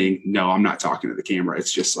training, no, I'm not talking to the camera.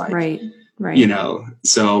 It's just like, right.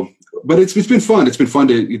 So, but it's been fun. It's been fun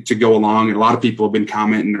to go along. And a lot of people have been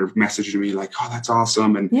commenting or messaging me like, oh, that's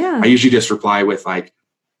awesome. And I usually just reply with like,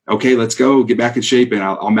 okay, let's go get back in shape. And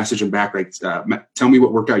I'll message them back. Like, tell me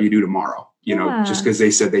what workout you do tomorrow, just because they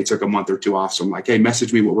said they took a month or 2 off. So I'm like, hey,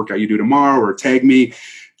 message me what workout you do tomorrow or tag me,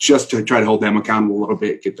 just to try to hold them accountable a little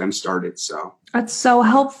bit, get them started. So that's so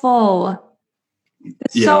helpful.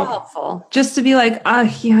 It's so helpful just to be like, I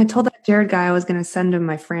told that Jared guy I was going to send him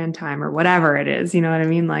my Fran time or whatever it is. You know what I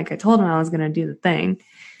mean? Like I told him I was going to do the thing.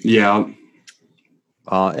 Yeah.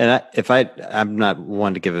 And I'm not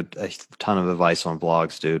one to give a ton of advice on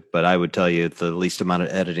vlogs, dude, but I would tell you the least amount of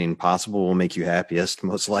editing possible will make you happiest,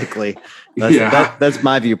 most likely. That's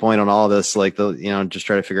my viewpoint on all this. Like just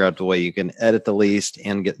try to figure out the way you can edit the least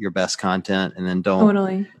and get your best content, and then don't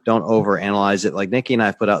over analyze it. Like Nikki and I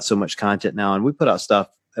have put out so much content now, and we've put out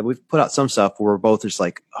some stuff where we're both just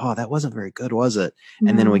like, oh, that wasn't very good, was it?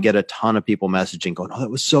 And then we get a ton of people messaging going, oh, that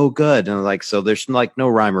was so good. And like, so there's like no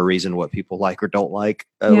rhyme or reason what people like or don't like.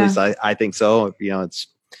 At least I think so. You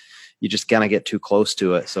just kind of get too close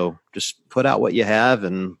to it. So just put out what you have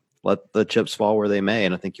and let the chips fall where they may.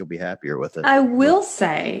 And I think you'll be happier with it. I will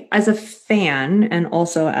say, as a fan and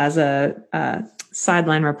also as a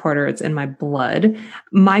sideline reporter, it's in my blood.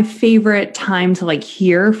 My favorite time to like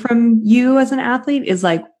hear from you as an athlete is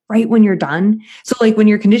like right when you're done. So like when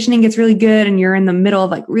your conditioning gets really good and you're in the middle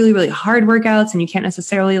of like really, really hard workouts and you can't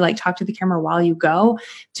necessarily like talk to the camera while you go,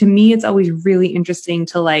 to me, it's always really interesting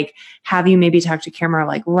to like have you maybe talk to camera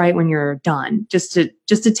like right when you're done, just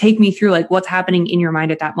to take me through like what's happening in your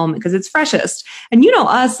mind at that moment, because it's freshest. And you know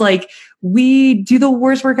us, like we do the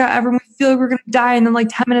worst workout ever. We feel like we're going to die. And then like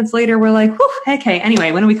 10 minutes later, we're like, whew, okay,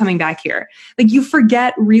 anyway, when are we coming back here? Like you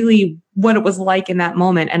forget really what it was like in that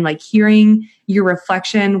moment, and like hearing your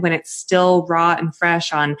reflection when it's still raw and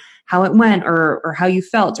fresh on how it went or how you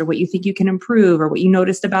felt or what you think you can improve or what you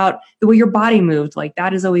noticed about the way your body moved. Like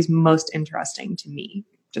that is always most interesting to me.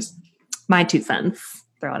 Just my 2 cents.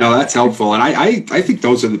 No, that's helpful. And I think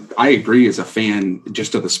those are I agree as a fan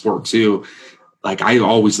just of the sport too. Like I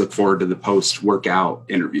always look forward to the post-workout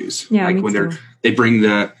interviews. Yeah, like when they bring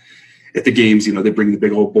at the games, they bring the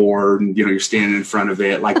big old board and, you're standing in front of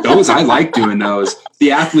it. Like those, I like doing those.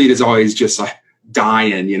 The athlete is always just like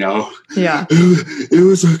dying, Yeah. It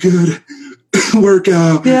was a good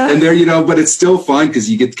workout. Yeah. And there, but it's still fun because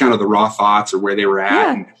you get kind of the raw thoughts or where they were at.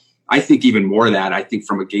 Yeah. And I think even more of that, I think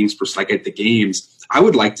from a games perspective, like at the games, I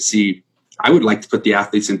would like to put the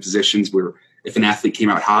athletes in positions where if an athlete came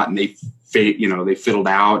out hot and they fiddled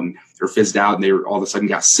out or fizzed out and they all of a sudden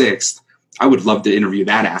got 6th, I would love to interview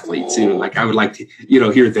that athlete too. Like I would like to,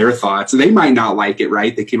 hear their thoughts. They might not like it,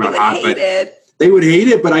 right? They came out hot, but they would hate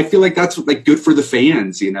it. But I feel like that's like good for the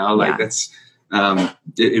fans, that's,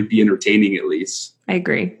 it'd be entertaining at least. I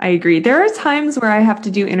agree. There are times where I have to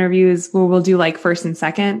do interviews where we'll do like first and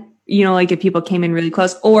second, like if people came in really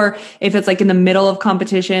close, or if it's like in the middle of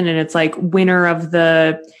competition and it's like winner of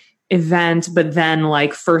the event, but then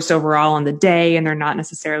like first overall on the day, and they're not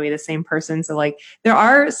necessarily the same person. So like there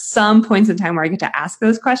are some points in time where I get to ask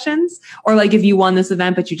those questions, or like if you won this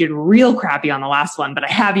event, but you did real crappy on the last one, but I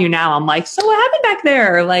have you now. I'm like, so what happened back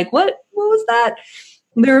there? Like, what was that?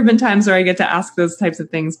 There have been times where I get to ask those types of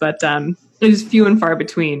things, but it is few and far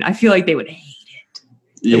between. I feel like they would hate it.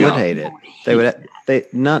 They would hate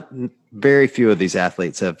it. Not very few of these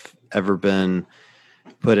athletes have ever been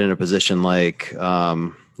put in a position like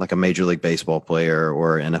a Major League Baseball player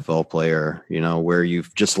or NFL player, where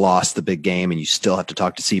you've just lost the big game and you still have to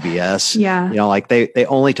talk to CBS. Yeah. Like they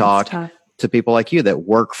only talk to people like you that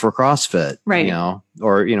work for CrossFit, right.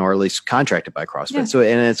 Or at least contracted by CrossFit. Yeah. So,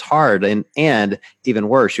 and it's hard and even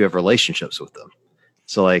worse, you have relationships with them.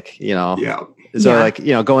 So like, going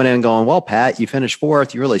in and going, well, Pat, you finished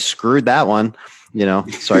 4th. You really screwed that one.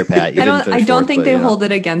 Sorry, Pat. I don't think they hold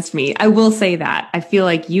it against me. I will say that. I feel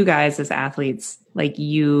like you guys as athletes, like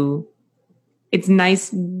it's nice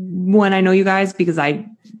when I know you guys because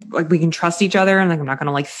we can trust each other and like I'm not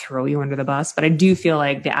gonna like throw you under the bus. But I do feel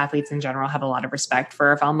like the athletes in general have a lot of respect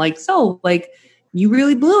for if I'm like, so like you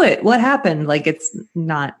really blew it. What happened? Like it's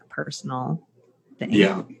not a personal thing.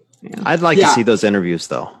 Yeah. I'd like to see those interviews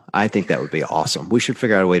though. I think that would be awesome. We should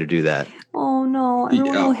figure out a way to do that. Oh no,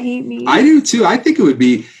 everyone will hate me. I do too. I think it would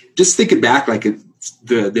be just thinking back, like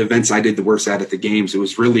the events I did the worst at the games. It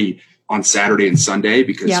was really on Saturday and Sunday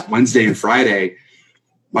because Wednesday and Friday,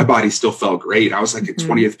 my body still felt great. I was like at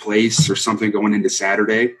 20th place or something going into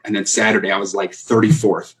Saturday. And then Saturday I was like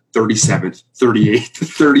 34th, 37th, 38th,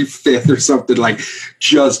 35th or something, like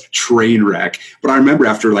just train wreck. But I remember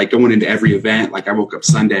after like going into every event, like I woke up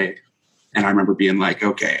Sunday and I remember being like,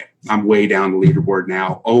 okay, I'm way down the leaderboard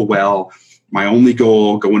now. Oh, well, my only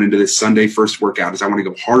goal going into this Sunday first workout is I want to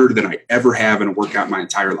go harder than I ever have in a workout in my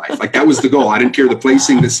entire life. Like that was the goal. I didn't care the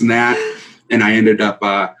placing, this and that. And I ended up,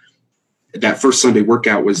 that first Sunday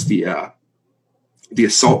workout was the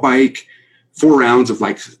assault bike, 4 rounds of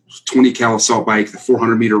like 20 cal assault bike, the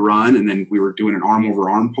 400 meter run. And then we were doing an arm over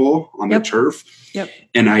arm pull on the turf. Yep.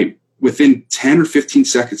 And within 10 or 15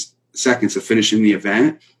 seconds of finishing the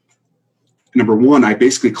event, number one, I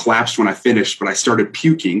basically collapsed when I finished, but I started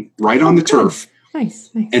puking right on the turf. Nice.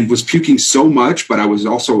 And was puking so much, but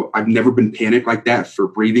I've never been panicked like that for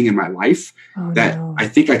breathing in my life. I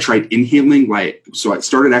think I tried inhaling, so it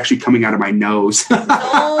started actually coming out of my nose.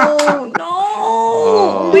 Oh,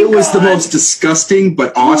 no. It was the most disgusting,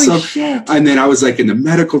 but awesome. Holy shit. And then I was like in the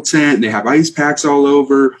medical tent and they have ice packs all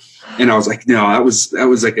over. And I was like, no, it was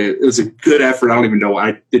a good effort. I don't even know.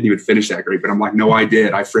 I didn't even finish that great, but I'm like, no, I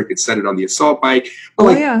did. I freaking set it on the assault bike.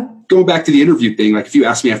 But going back to the interview thing, like if you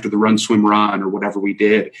asked me after the run, swim, run or whatever we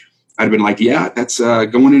did, I'd have been like, yeah, that's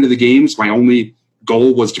going into the games. My only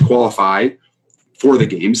goal was to qualify for the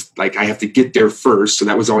games. Like I have to get there first. So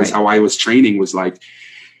that was always how I was training, was like,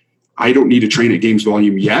 I don't need to train at games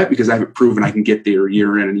volume yet because I haven't proven I can get there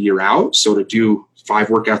year in and year out. So to do 5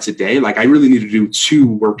 workouts a day, like I really need to do 2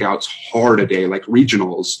 workouts hard a day, like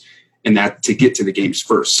regionals, and that to get to the games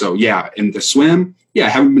first. So yeah, in the swim, Yeah, I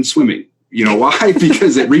haven't been swimming. You know why?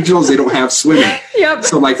 Because at regionals, they don't have swimming. Yep.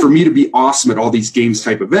 So like for me to be awesome at all these games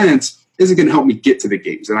type events isn't going to help me get to the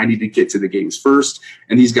games. And I need to get to the games first.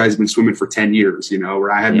 And these guys have been swimming for 10 years, you know,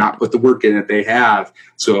 where I have not put the work in that they have.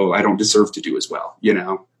 So I don't deserve to do as well, you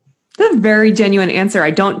know. That's a very genuine answer.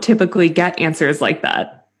 I don't typically get answers like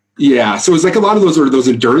that. Yeah. So it's like a lot of those are those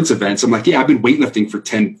endurance events. I'm like, yeah, I've been weightlifting for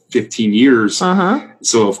 10, 15 years.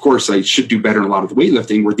 So of course I should do better in a lot of the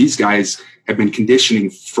weightlifting, where these guys have been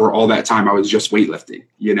conditioning for all that time. I was just weightlifting,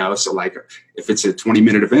 you know? So like if it's a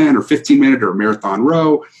 20-minute event or 15-minute or a marathon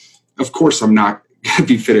row, of course I'm not going to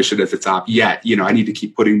be finishing at the top yet. You know, I need to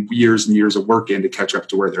keep putting years and years of work in to catch up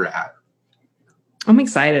to where they're at. I'm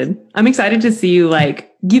excited. I'm excited to see you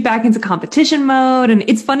like get back into competition mode. And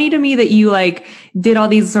it's funny to me that you like did all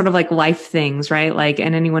these sort of like life things, right? Like,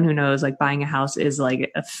 and anyone who knows, like buying a house is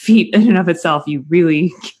like a feat in and of itself. You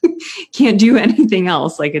really can't do anything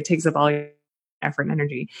else. Like it takes up all your effort and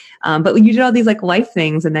energy. But you did all these like life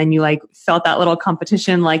things, and then you like felt that little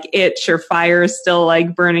competition, like itch or fire is still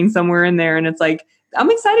like burning somewhere in there. And it's like,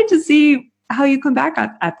 I'm excited to see how you come back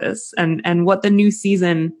at this and what the new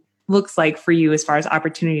season looks like for you as far as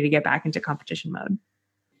opportunity to get back into competition mode.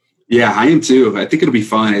 Yeah, I am too. I think it'll be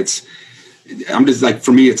fun. I'm just like,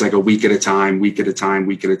 for me, it's like a week at a time.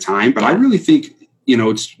 But I really think, you know,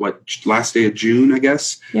 it's last day of June, I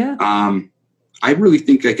guess. Yeah. I really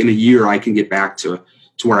think like in a year I can get back to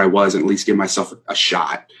where I was and at least give myself a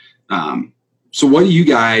shot. So what do you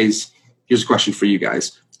guys, here's a question for you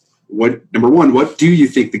guys. Number one, what do you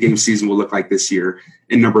think the game season will look like this year?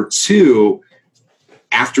 And number two,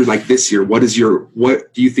 after like this year, what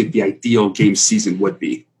do you think the ideal game season would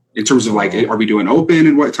be in terms of like, are we doing open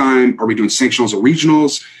and what time? Are we doing sanctionals or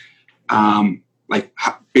regionals?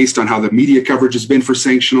 Based on how the media coverage has been for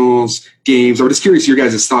sanctionals games. I'm just curious your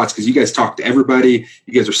guys' thoughts, because you guys talk to everybody.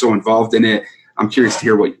 You guys are so involved in it. I'm curious to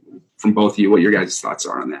hear from both of you, what your guys' thoughts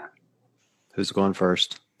are on that. Who's going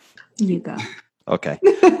first? You go. Okay.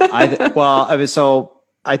 So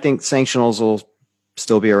I think sanctionals will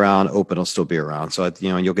still be around. Open will still be around. So, you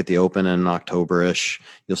know, you'll get the open in October-ish.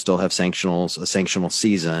 You'll still have sanctionals, a sanctional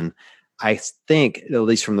season. I think, at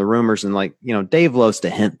least from the rumors, and like, you know, Dave loves to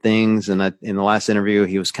hint things. And in the last interview,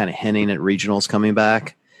 he was kind of hinting at regionals coming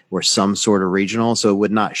back, or some sort of regional. So it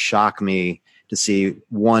would not shock me to see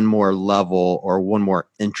one more level or one more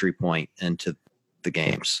entry point into the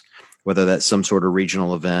games, whether that's some sort of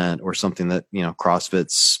regional event or something that, you know,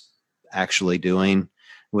 CrossFit's actually doing.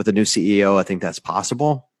 With a new CEO, I think that's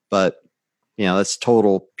possible, but you know, that's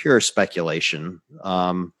total pure speculation.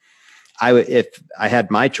 If I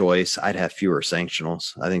had my choice, I'd have fewer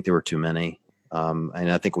sanctionals. I think there were too many. And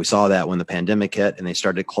I think we saw that when the pandemic hit and they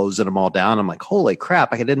started closing them all down. I'm like, holy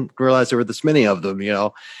crap, I didn't realize there were this many of them. You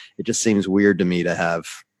know, it just seems weird to me to have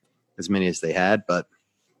as many as they had, but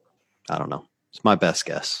I don't know. It's my best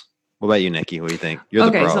guess. What about you, Nikki? What do you think? You're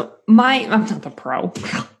the pro. So I'm not the pro.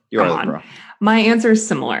 You're the pro. My answer is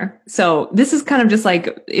similar. So this is kind of just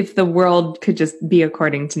like if the world could just be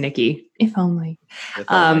according to Nikki, if only.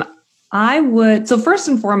 I would. So first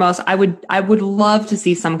and foremost, I would love to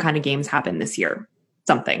see some kind of games happen this year,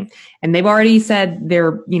 something. And they've already said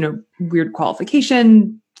their, you know, weird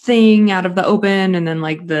qualification thing out of the open. And then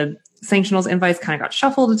like the sanctionals invites kind of got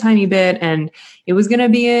shuffled a tiny bit, and it was going to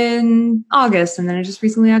be in August. And then it just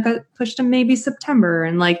recently got pushed to maybe September.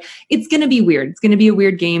 And like, it's going to be weird. It's going to be a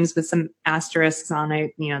weird games with some asterisks on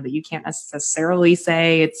it, you know, that you can't necessarily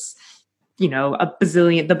say it's, you know,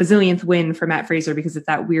 the bazillionth win for Matt Fraser because it's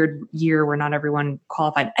that weird year where not everyone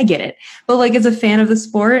qualified. I get it. But like, as a fan of the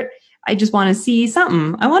sport, I just want to see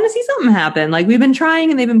something. I want to see something happen. Like we've been trying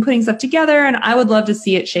and they've been putting stuff together, and I would love to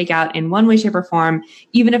see it shake out in one way, shape, or form,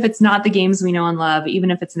 even if it's not the games we know and love, even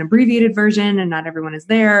if it's an abbreviated version and not everyone is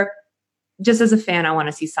there. Just as a fan, I want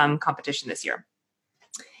to see some competition this year.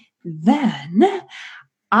 Then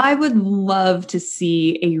I would love to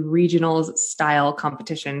see a regionals style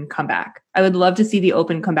competition come back. I would love to see the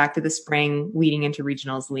open come back to the spring, leading into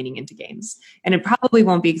regionals, leading into games. And it probably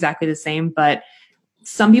won't be exactly the same, but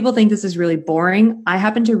some people think this is really boring. I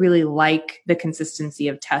happen to really like the consistency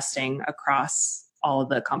of testing across all of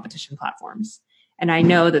the competition platforms. And I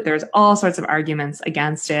know that there's all sorts of arguments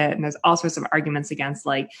against it. And there's all sorts of arguments against,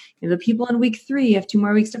 like, you know, the people in week 3 have 2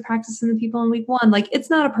 more weeks to practice than the people in week 1. Like, it's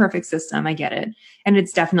not a perfect system. I get it. And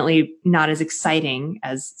it's definitely not as exciting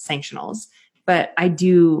as sanctionals. But I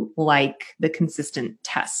do like the consistent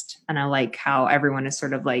test. And I like how everyone is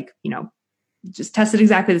sort of like, you know, just tested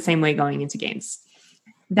exactly the same way going into games.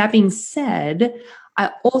 That being said,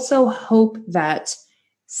 I also hope that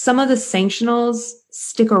some of the sanctionals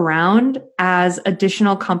stick around as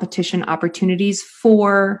additional competition opportunities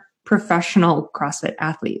for professional CrossFit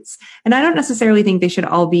athletes. And I don't necessarily think they should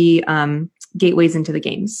all be gateways into the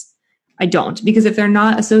games. I don't, because if they're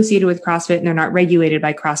not associated with CrossFit and they're not regulated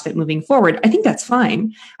by CrossFit moving forward, I think that's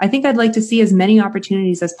fine. I think I'd like to see as many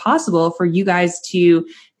opportunities as possible for you guys to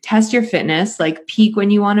test your fitness, like peak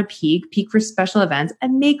when you want to peak for special events,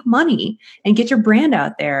 and make money and get your brand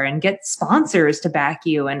out there and get sponsors to back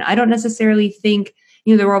you. And I don't necessarily think,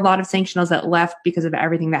 there were a lot of sanctionals that left because of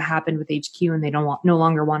everything that happened with HQ, and they no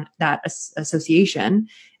longer want that association.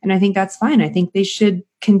 And I think that's fine. I think they should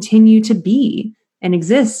continue to be and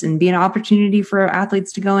exist and be an opportunity for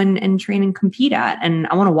athletes to go and train and compete at. And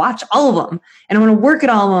I want to watch all of them, and I want to work at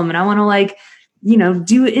all of them, and I want to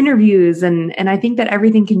do interviews. And I think that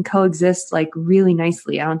everything can coexist like really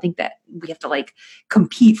nicely. I don't think that we have to like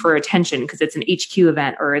compete for attention because it's an HQ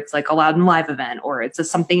event, or it's like a Loud and Live event, or it's a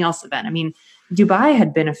something else event. I mean, Dubai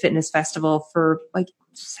had been a fitness festival for like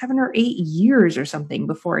 7 or 8 years or something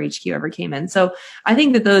before HQ ever came in. So I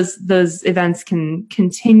think that those events can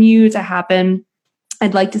continue to happen.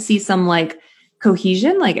 I'd like to see some like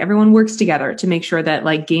cohesion, like everyone works together to make sure that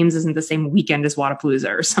like games isn't the same weekend as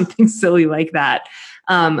Wadapalooza or something silly like that.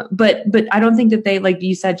 But I don't think that they, like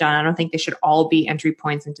you said, John, I don't think they should all be entry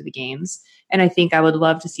points into the games. And I think I would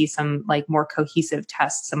love to see some like more cohesive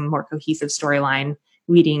tests, some more cohesive storyline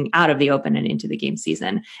leading out of the Open and into the game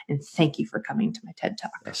season. And thank you for coming to my TED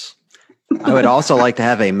Talk. Yes. I would also like to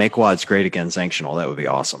have a Make WODs Great Again sanctional. That would be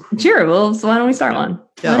awesome. Sure. Well, so why don't we start one?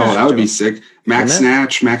 Yeah. Oh, that would be sick. Max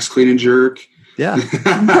Snatch, Max Clean and Jerk. Yeah.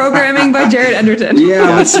 Programming by Jared Enderton.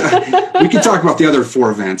 Yeah. We could talk about the other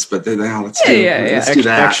 4 events, but let's do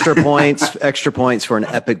that. Extra points for an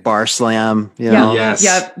epic bar slam. Yes.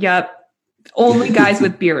 Yep. Only guys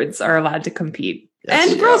with beards are allowed to compete.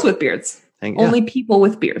 Yes, and girls with beards. Only people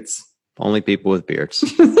with beards. Only people with beards.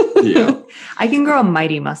 Yeah. I can grow a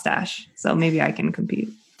mighty mustache, so maybe I can compete.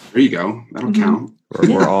 There you go. That'll count.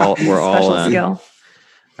 We're all special in. Skill.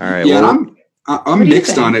 All right. Yeah, I'm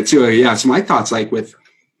mixed on it too. Yeah. So my thoughts, I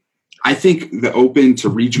think the Open to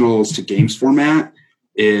regionals to games format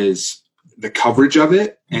is the coverage of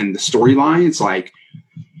it and the storylines. Like,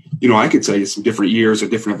 I could tell you some different years or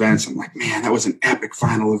different events. I'm like, man, that was an epic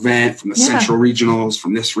final event from the Central Regionals,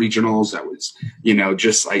 from this Regionals. That was,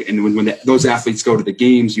 just like, and when those athletes go to the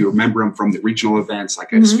games, you remember them from the regional events.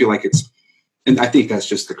 Like, I just feel like and I think that's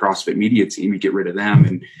just the CrossFit media team. You get rid of them.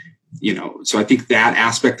 And, so I think that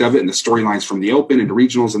aspect of it and the storylines from the Open and the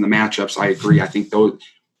regionals and the matchups, I agree. I think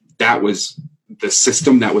that was the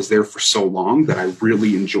system that was there for so long that I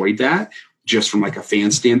really enjoyed that, just from like a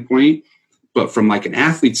fan standpoint. But from like an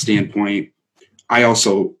athlete standpoint,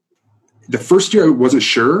 the first year I wasn't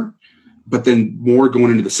sure, but then more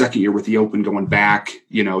going into the second year with the Open going back,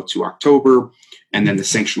 to October, and then the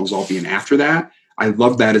sanctionals all being after that. I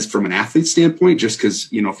love that as from an athlete standpoint, just because,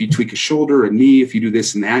 if you tweak a shoulder, a knee, if you do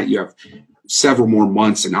this and that, you have several more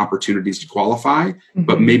months and opportunities to qualify,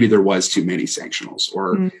 but maybe there was too many sanctionals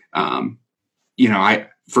or,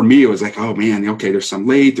 for me, it was like, oh man, okay, there's some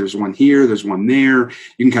late, there's one here, there's one there.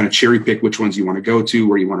 You can kind of cherry pick which ones you want to go to,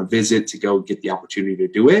 where you want to visit to go get the opportunity to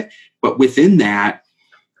do it. But within that,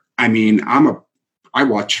 I mean, I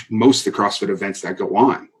watch most of the CrossFit events that go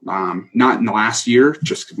on. Not in the last year,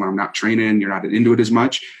 just when I'm not training, you're not into it as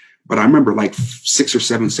much. But I remember like 6 or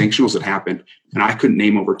 7 sanctionals that happened, and I couldn't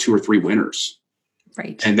name over 2 or 3 winners.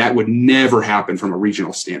 Right. And that would never happen from a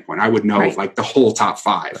regional standpoint. I would know like the whole top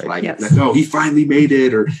 5, oh, he finally made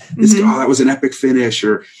it, or this, that was an epic finish,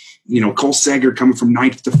 or, Cole Sager coming from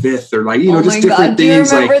 9th to 5th, or like, just different things.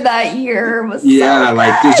 Do you remember that year? Was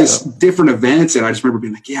there's just different events. And I just remember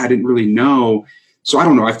being like, I didn't really know. So I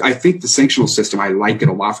don't know. I think the sanctional system, I like it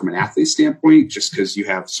a lot from an athlete standpoint, just because you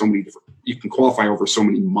have so many you can qualify over so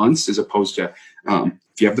many months, as opposed to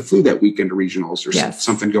if you have the flu that weekend or regionals or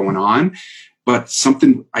something going on. But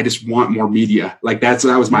something, I just want more media. Like that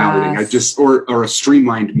was my other thing. Or a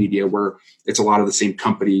streamlined media where it's a lot of the same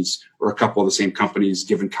companies or a couple of the same companies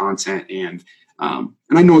giving content. And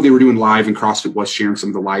I know they were doing live, and CrossFit was sharing some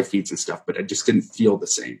of the live feeds and stuff, but it just didn't feel the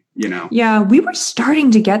same, Yeah, we were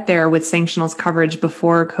starting to get there with sanctionals coverage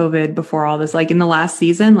before COVID, before all this. Like in the last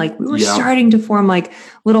season, like we were starting to form like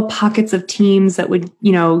little pockets of teams that would,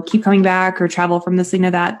 keep coming back or travel from this thing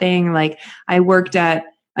to that thing. Like I worked at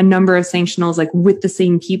a number of sanctionals like with the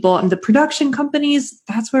same people, and the production companies,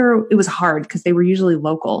 that's where it was hard because they were usually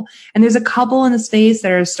local. And there's a couple in the space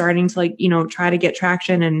that are starting to like, try to get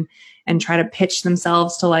traction and try to pitch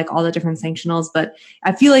themselves to like all the different sanctionals. But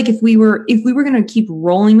I feel like if we were going to keep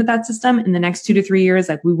rolling with that system in the next 2 to 3 years,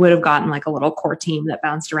 like we would have gotten like a little core team that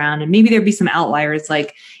bounced around, and maybe there'd be some outliers.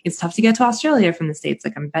 Like it's tough to get to Australia from the States.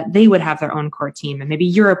 Like I bet they would have their own core team, and maybe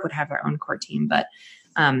Europe would have their own core team. But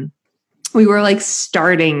we were like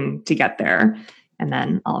starting to get there. And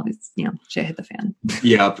then all of this, shit hit the fan.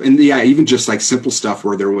 Yeah. And even just like simple stuff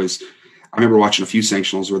where I remember watching a few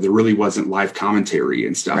sanctionals where there really wasn't live commentary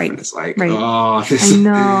and stuff. Right. And it's like, oh, I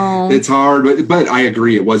know. It's hard. But I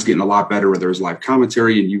agree. It was getting a lot better where there was live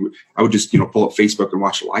commentary, and I would just, pull up Facebook and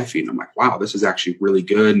watch a live feed. And I'm like, wow, this is actually really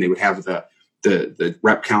good. And they would have the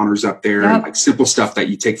rep counters up there, and like simple stuff that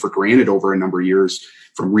you take for granted over a number of years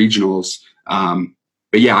from regionals.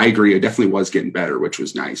 But yeah, I agree. It definitely was getting better, which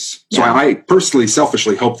was nice. So I personally,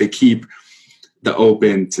 selfishly hope they keep the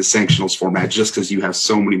open to sanctionals format just because you have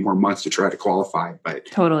so many more months to try to qualify. But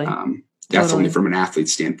that's only from an athlete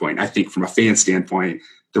standpoint. I think from a fan standpoint,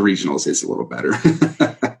 the regionals is a little better.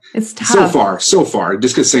 It's tough. So far,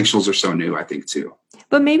 just because sanctionals are so new, I think too.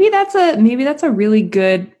 But maybe that's a really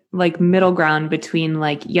good like middle ground between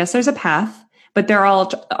like, yes, there's a path, but there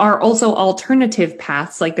are also alternative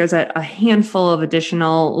paths. Like there's a handful of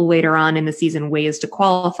additional later on in the season ways to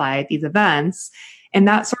qualify at these events. And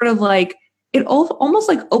that sort of like, it almost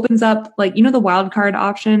like opens up like, the wild card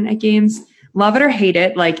option at games, love it or hate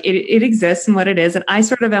it. Like it exists and what it is. And I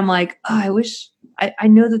sort of am like, oh, I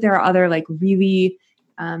know that there are other like really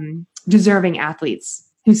deserving athletes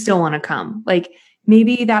who still want to come. Like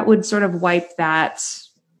maybe that would sort of wipe that,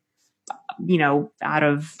 out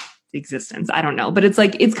of existence. I don't know, but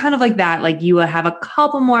it's kind of like that. Like you will have a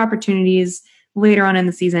couple more opportunities later on in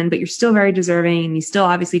the season, but you're still very deserving and you still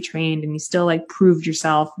obviously trained and you still like proved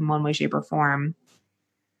yourself in one way, shape or form.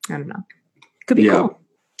 I don't know. Could be cool.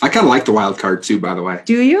 I kind of like the wild card too, by the way.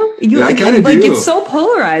 Do you? I kind of do. It's so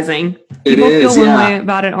polarizing. People feel one way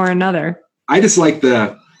about it or another. I just like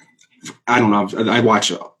I don't know. I watch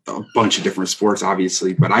a bunch of different sports,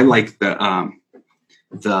 obviously, but I like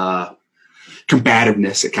the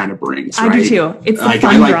combativeness it kind of brings. Right? I do too. It's like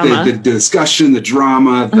fun I like drama. the discussion, the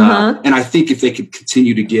drama, and I think if they could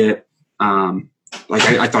continue to get, I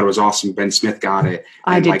thought it was awesome. Ben Smith got it.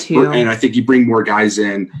 I did too. And I think you bring more guys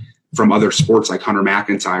in from other sports like Hunter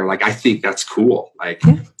McIntyre. Like I think that's cool. Like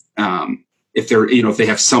if they're if they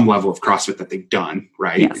have some level of CrossFit that they've done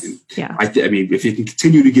right. Yes. And yeah. I mean if you can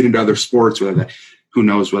continue to get into other sports, who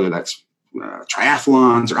knows whether that's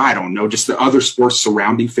triathlons or I don't know, just the other sports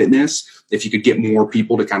surrounding fitness. If you could get more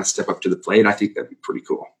people to kind of step up to the plate, I think that'd be pretty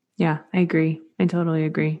cool. Yeah, I agree. I totally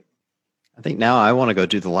agree. I think now I want to go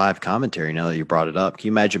do the live commentary now that you brought it up. Can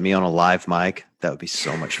you imagine me on a live mic? That would be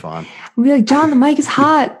so much fun. We'd be like, John, the mic is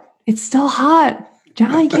hot. It's still hot.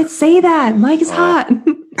 John, you can't say that. Mic is hot.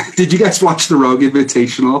 Did you guys watch the Rogue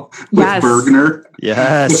Invitational with Bergner?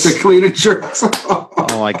 Yes. With the clean insurance.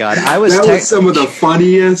 Oh my God. That was some of the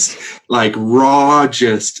funniest, like raw,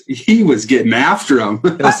 he was getting after him.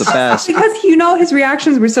 It was the best. Because his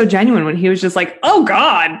reactions were so genuine when he was just like, oh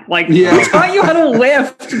God, like I taught you how to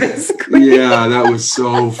lift basically. Yeah, that was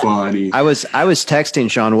so funny. I was texting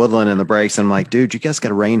Sean Woodland in the breaks and I'm like, dude, you guys got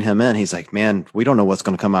to rein him in. He's like, man, we don't know what's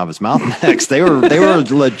going to come out of his mouth next. They were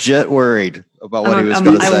legit worried about what he was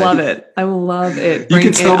going to say. I love it. I love it. You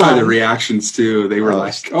can tell by the reactions too. They were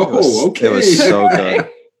like, okay. It was so good.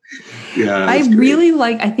 Yeah. I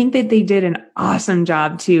think that they did an awesome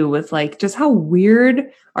job too with like just how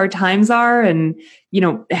weird our times are and,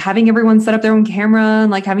 having everyone set up their own camera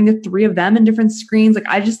and like having the three of them in different screens. Like,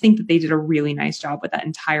 I just think that they did a really nice job with that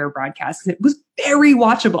entire broadcast. It was very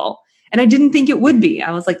watchable and I didn't think it would be.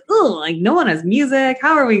 I was like, oh, like no one has music.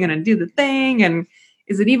 How are we going to do the thing? And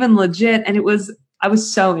is it even legit? And I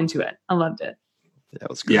was so into it. I loved it. That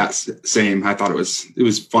was great. Yeah, same. I thought it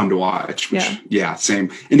was fun to watch. Yeah,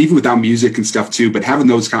 same. And even without music and stuff too, but having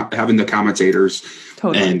the commentators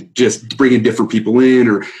and just bringing different people in,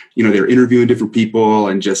 or they're interviewing different people,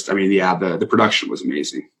 and just the production was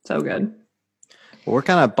amazing. So good. Well, we're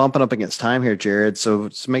kind of bumping up against time here, Jared. So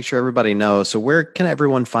make sure everybody knows. So where can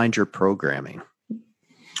everyone find your programming?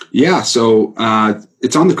 Yeah, so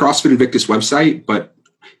it's on the CrossFit Invictus website, but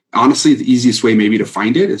honestly, the easiest way maybe to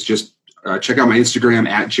find it is just check out my Instagram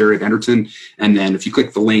at Jared Enderton. And then if you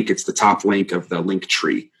click the link, it's the top link of the link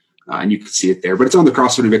tree. And you can see it there. But it's on the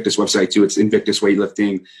CrossFit Invictus website too. It's Invictus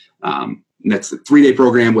Weightlifting. And that's a 3-day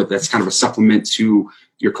program that's kind of a supplement to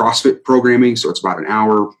your CrossFit programming. So it's about an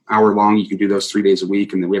hour long. You can do those 3 days a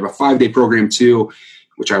week. And then we have a 5-day program too,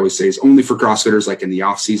 which I always say is only for CrossFitters, like in the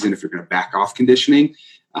off season, if you're going to back off conditioning,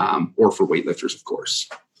 or for weightlifters, of course.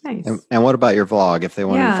 Nice. And what about your vlog? If they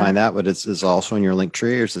wanted to find that, but is also in your link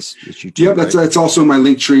tree, or is this YouTube? Yeah, that's also in my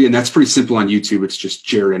link tree, and that's pretty simple on YouTube. It's just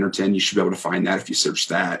Jared Enderton. You should be able to find that if you search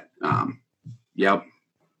that. Yep.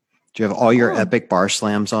 Do you have all your epic bar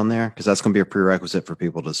slams on there? Because that's going to be a prerequisite for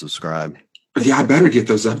people to subscribe. Yeah, I better get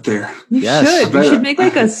those up there. You should. You should make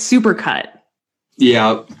like a super cut.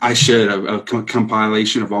 Yeah, I should. A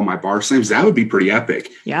compilation of all my bar slams. That would be pretty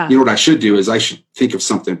epic. Yeah. You know what I should do is I should think of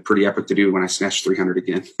something pretty epic to do when I snatch 300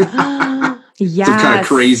 again. Yeah. Some kind of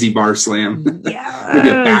crazy bar slam. Yes. Maybe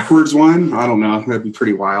a backwards one. I don't know. That'd be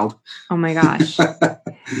pretty wild. Oh my gosh.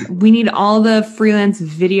 We need all the freelance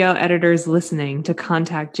video editors listening to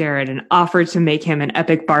contact Jared and offer to make him an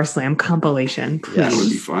epic bar slam compilation. Please. That would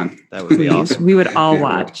be fun. That would be awesome. We would all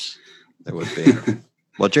watch. That would be.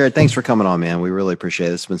 Well, Jared, thanks for coming on, man. We really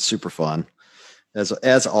appreciate it. It's been super fun,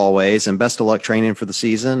 as always. And best of luck training for the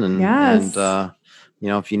season. And,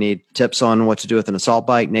 if you need tips on what to do with an assault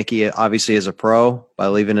bike, Nikki obviously is a pro by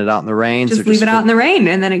leaving it out in the rain. Just leave it out in the rain,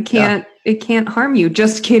 and then it can't harm you.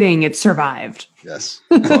 Just kidding. It survived. Yes.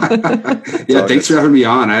 Thanks for having me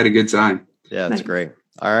on. I had a good time. Yeah, it's great.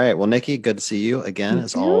 All right. Well, Nikki, good to see you again,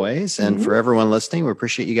 as always. And for everyone listening, we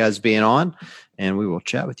appreciate you guys being on, and we will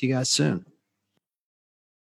chat with you guys soon.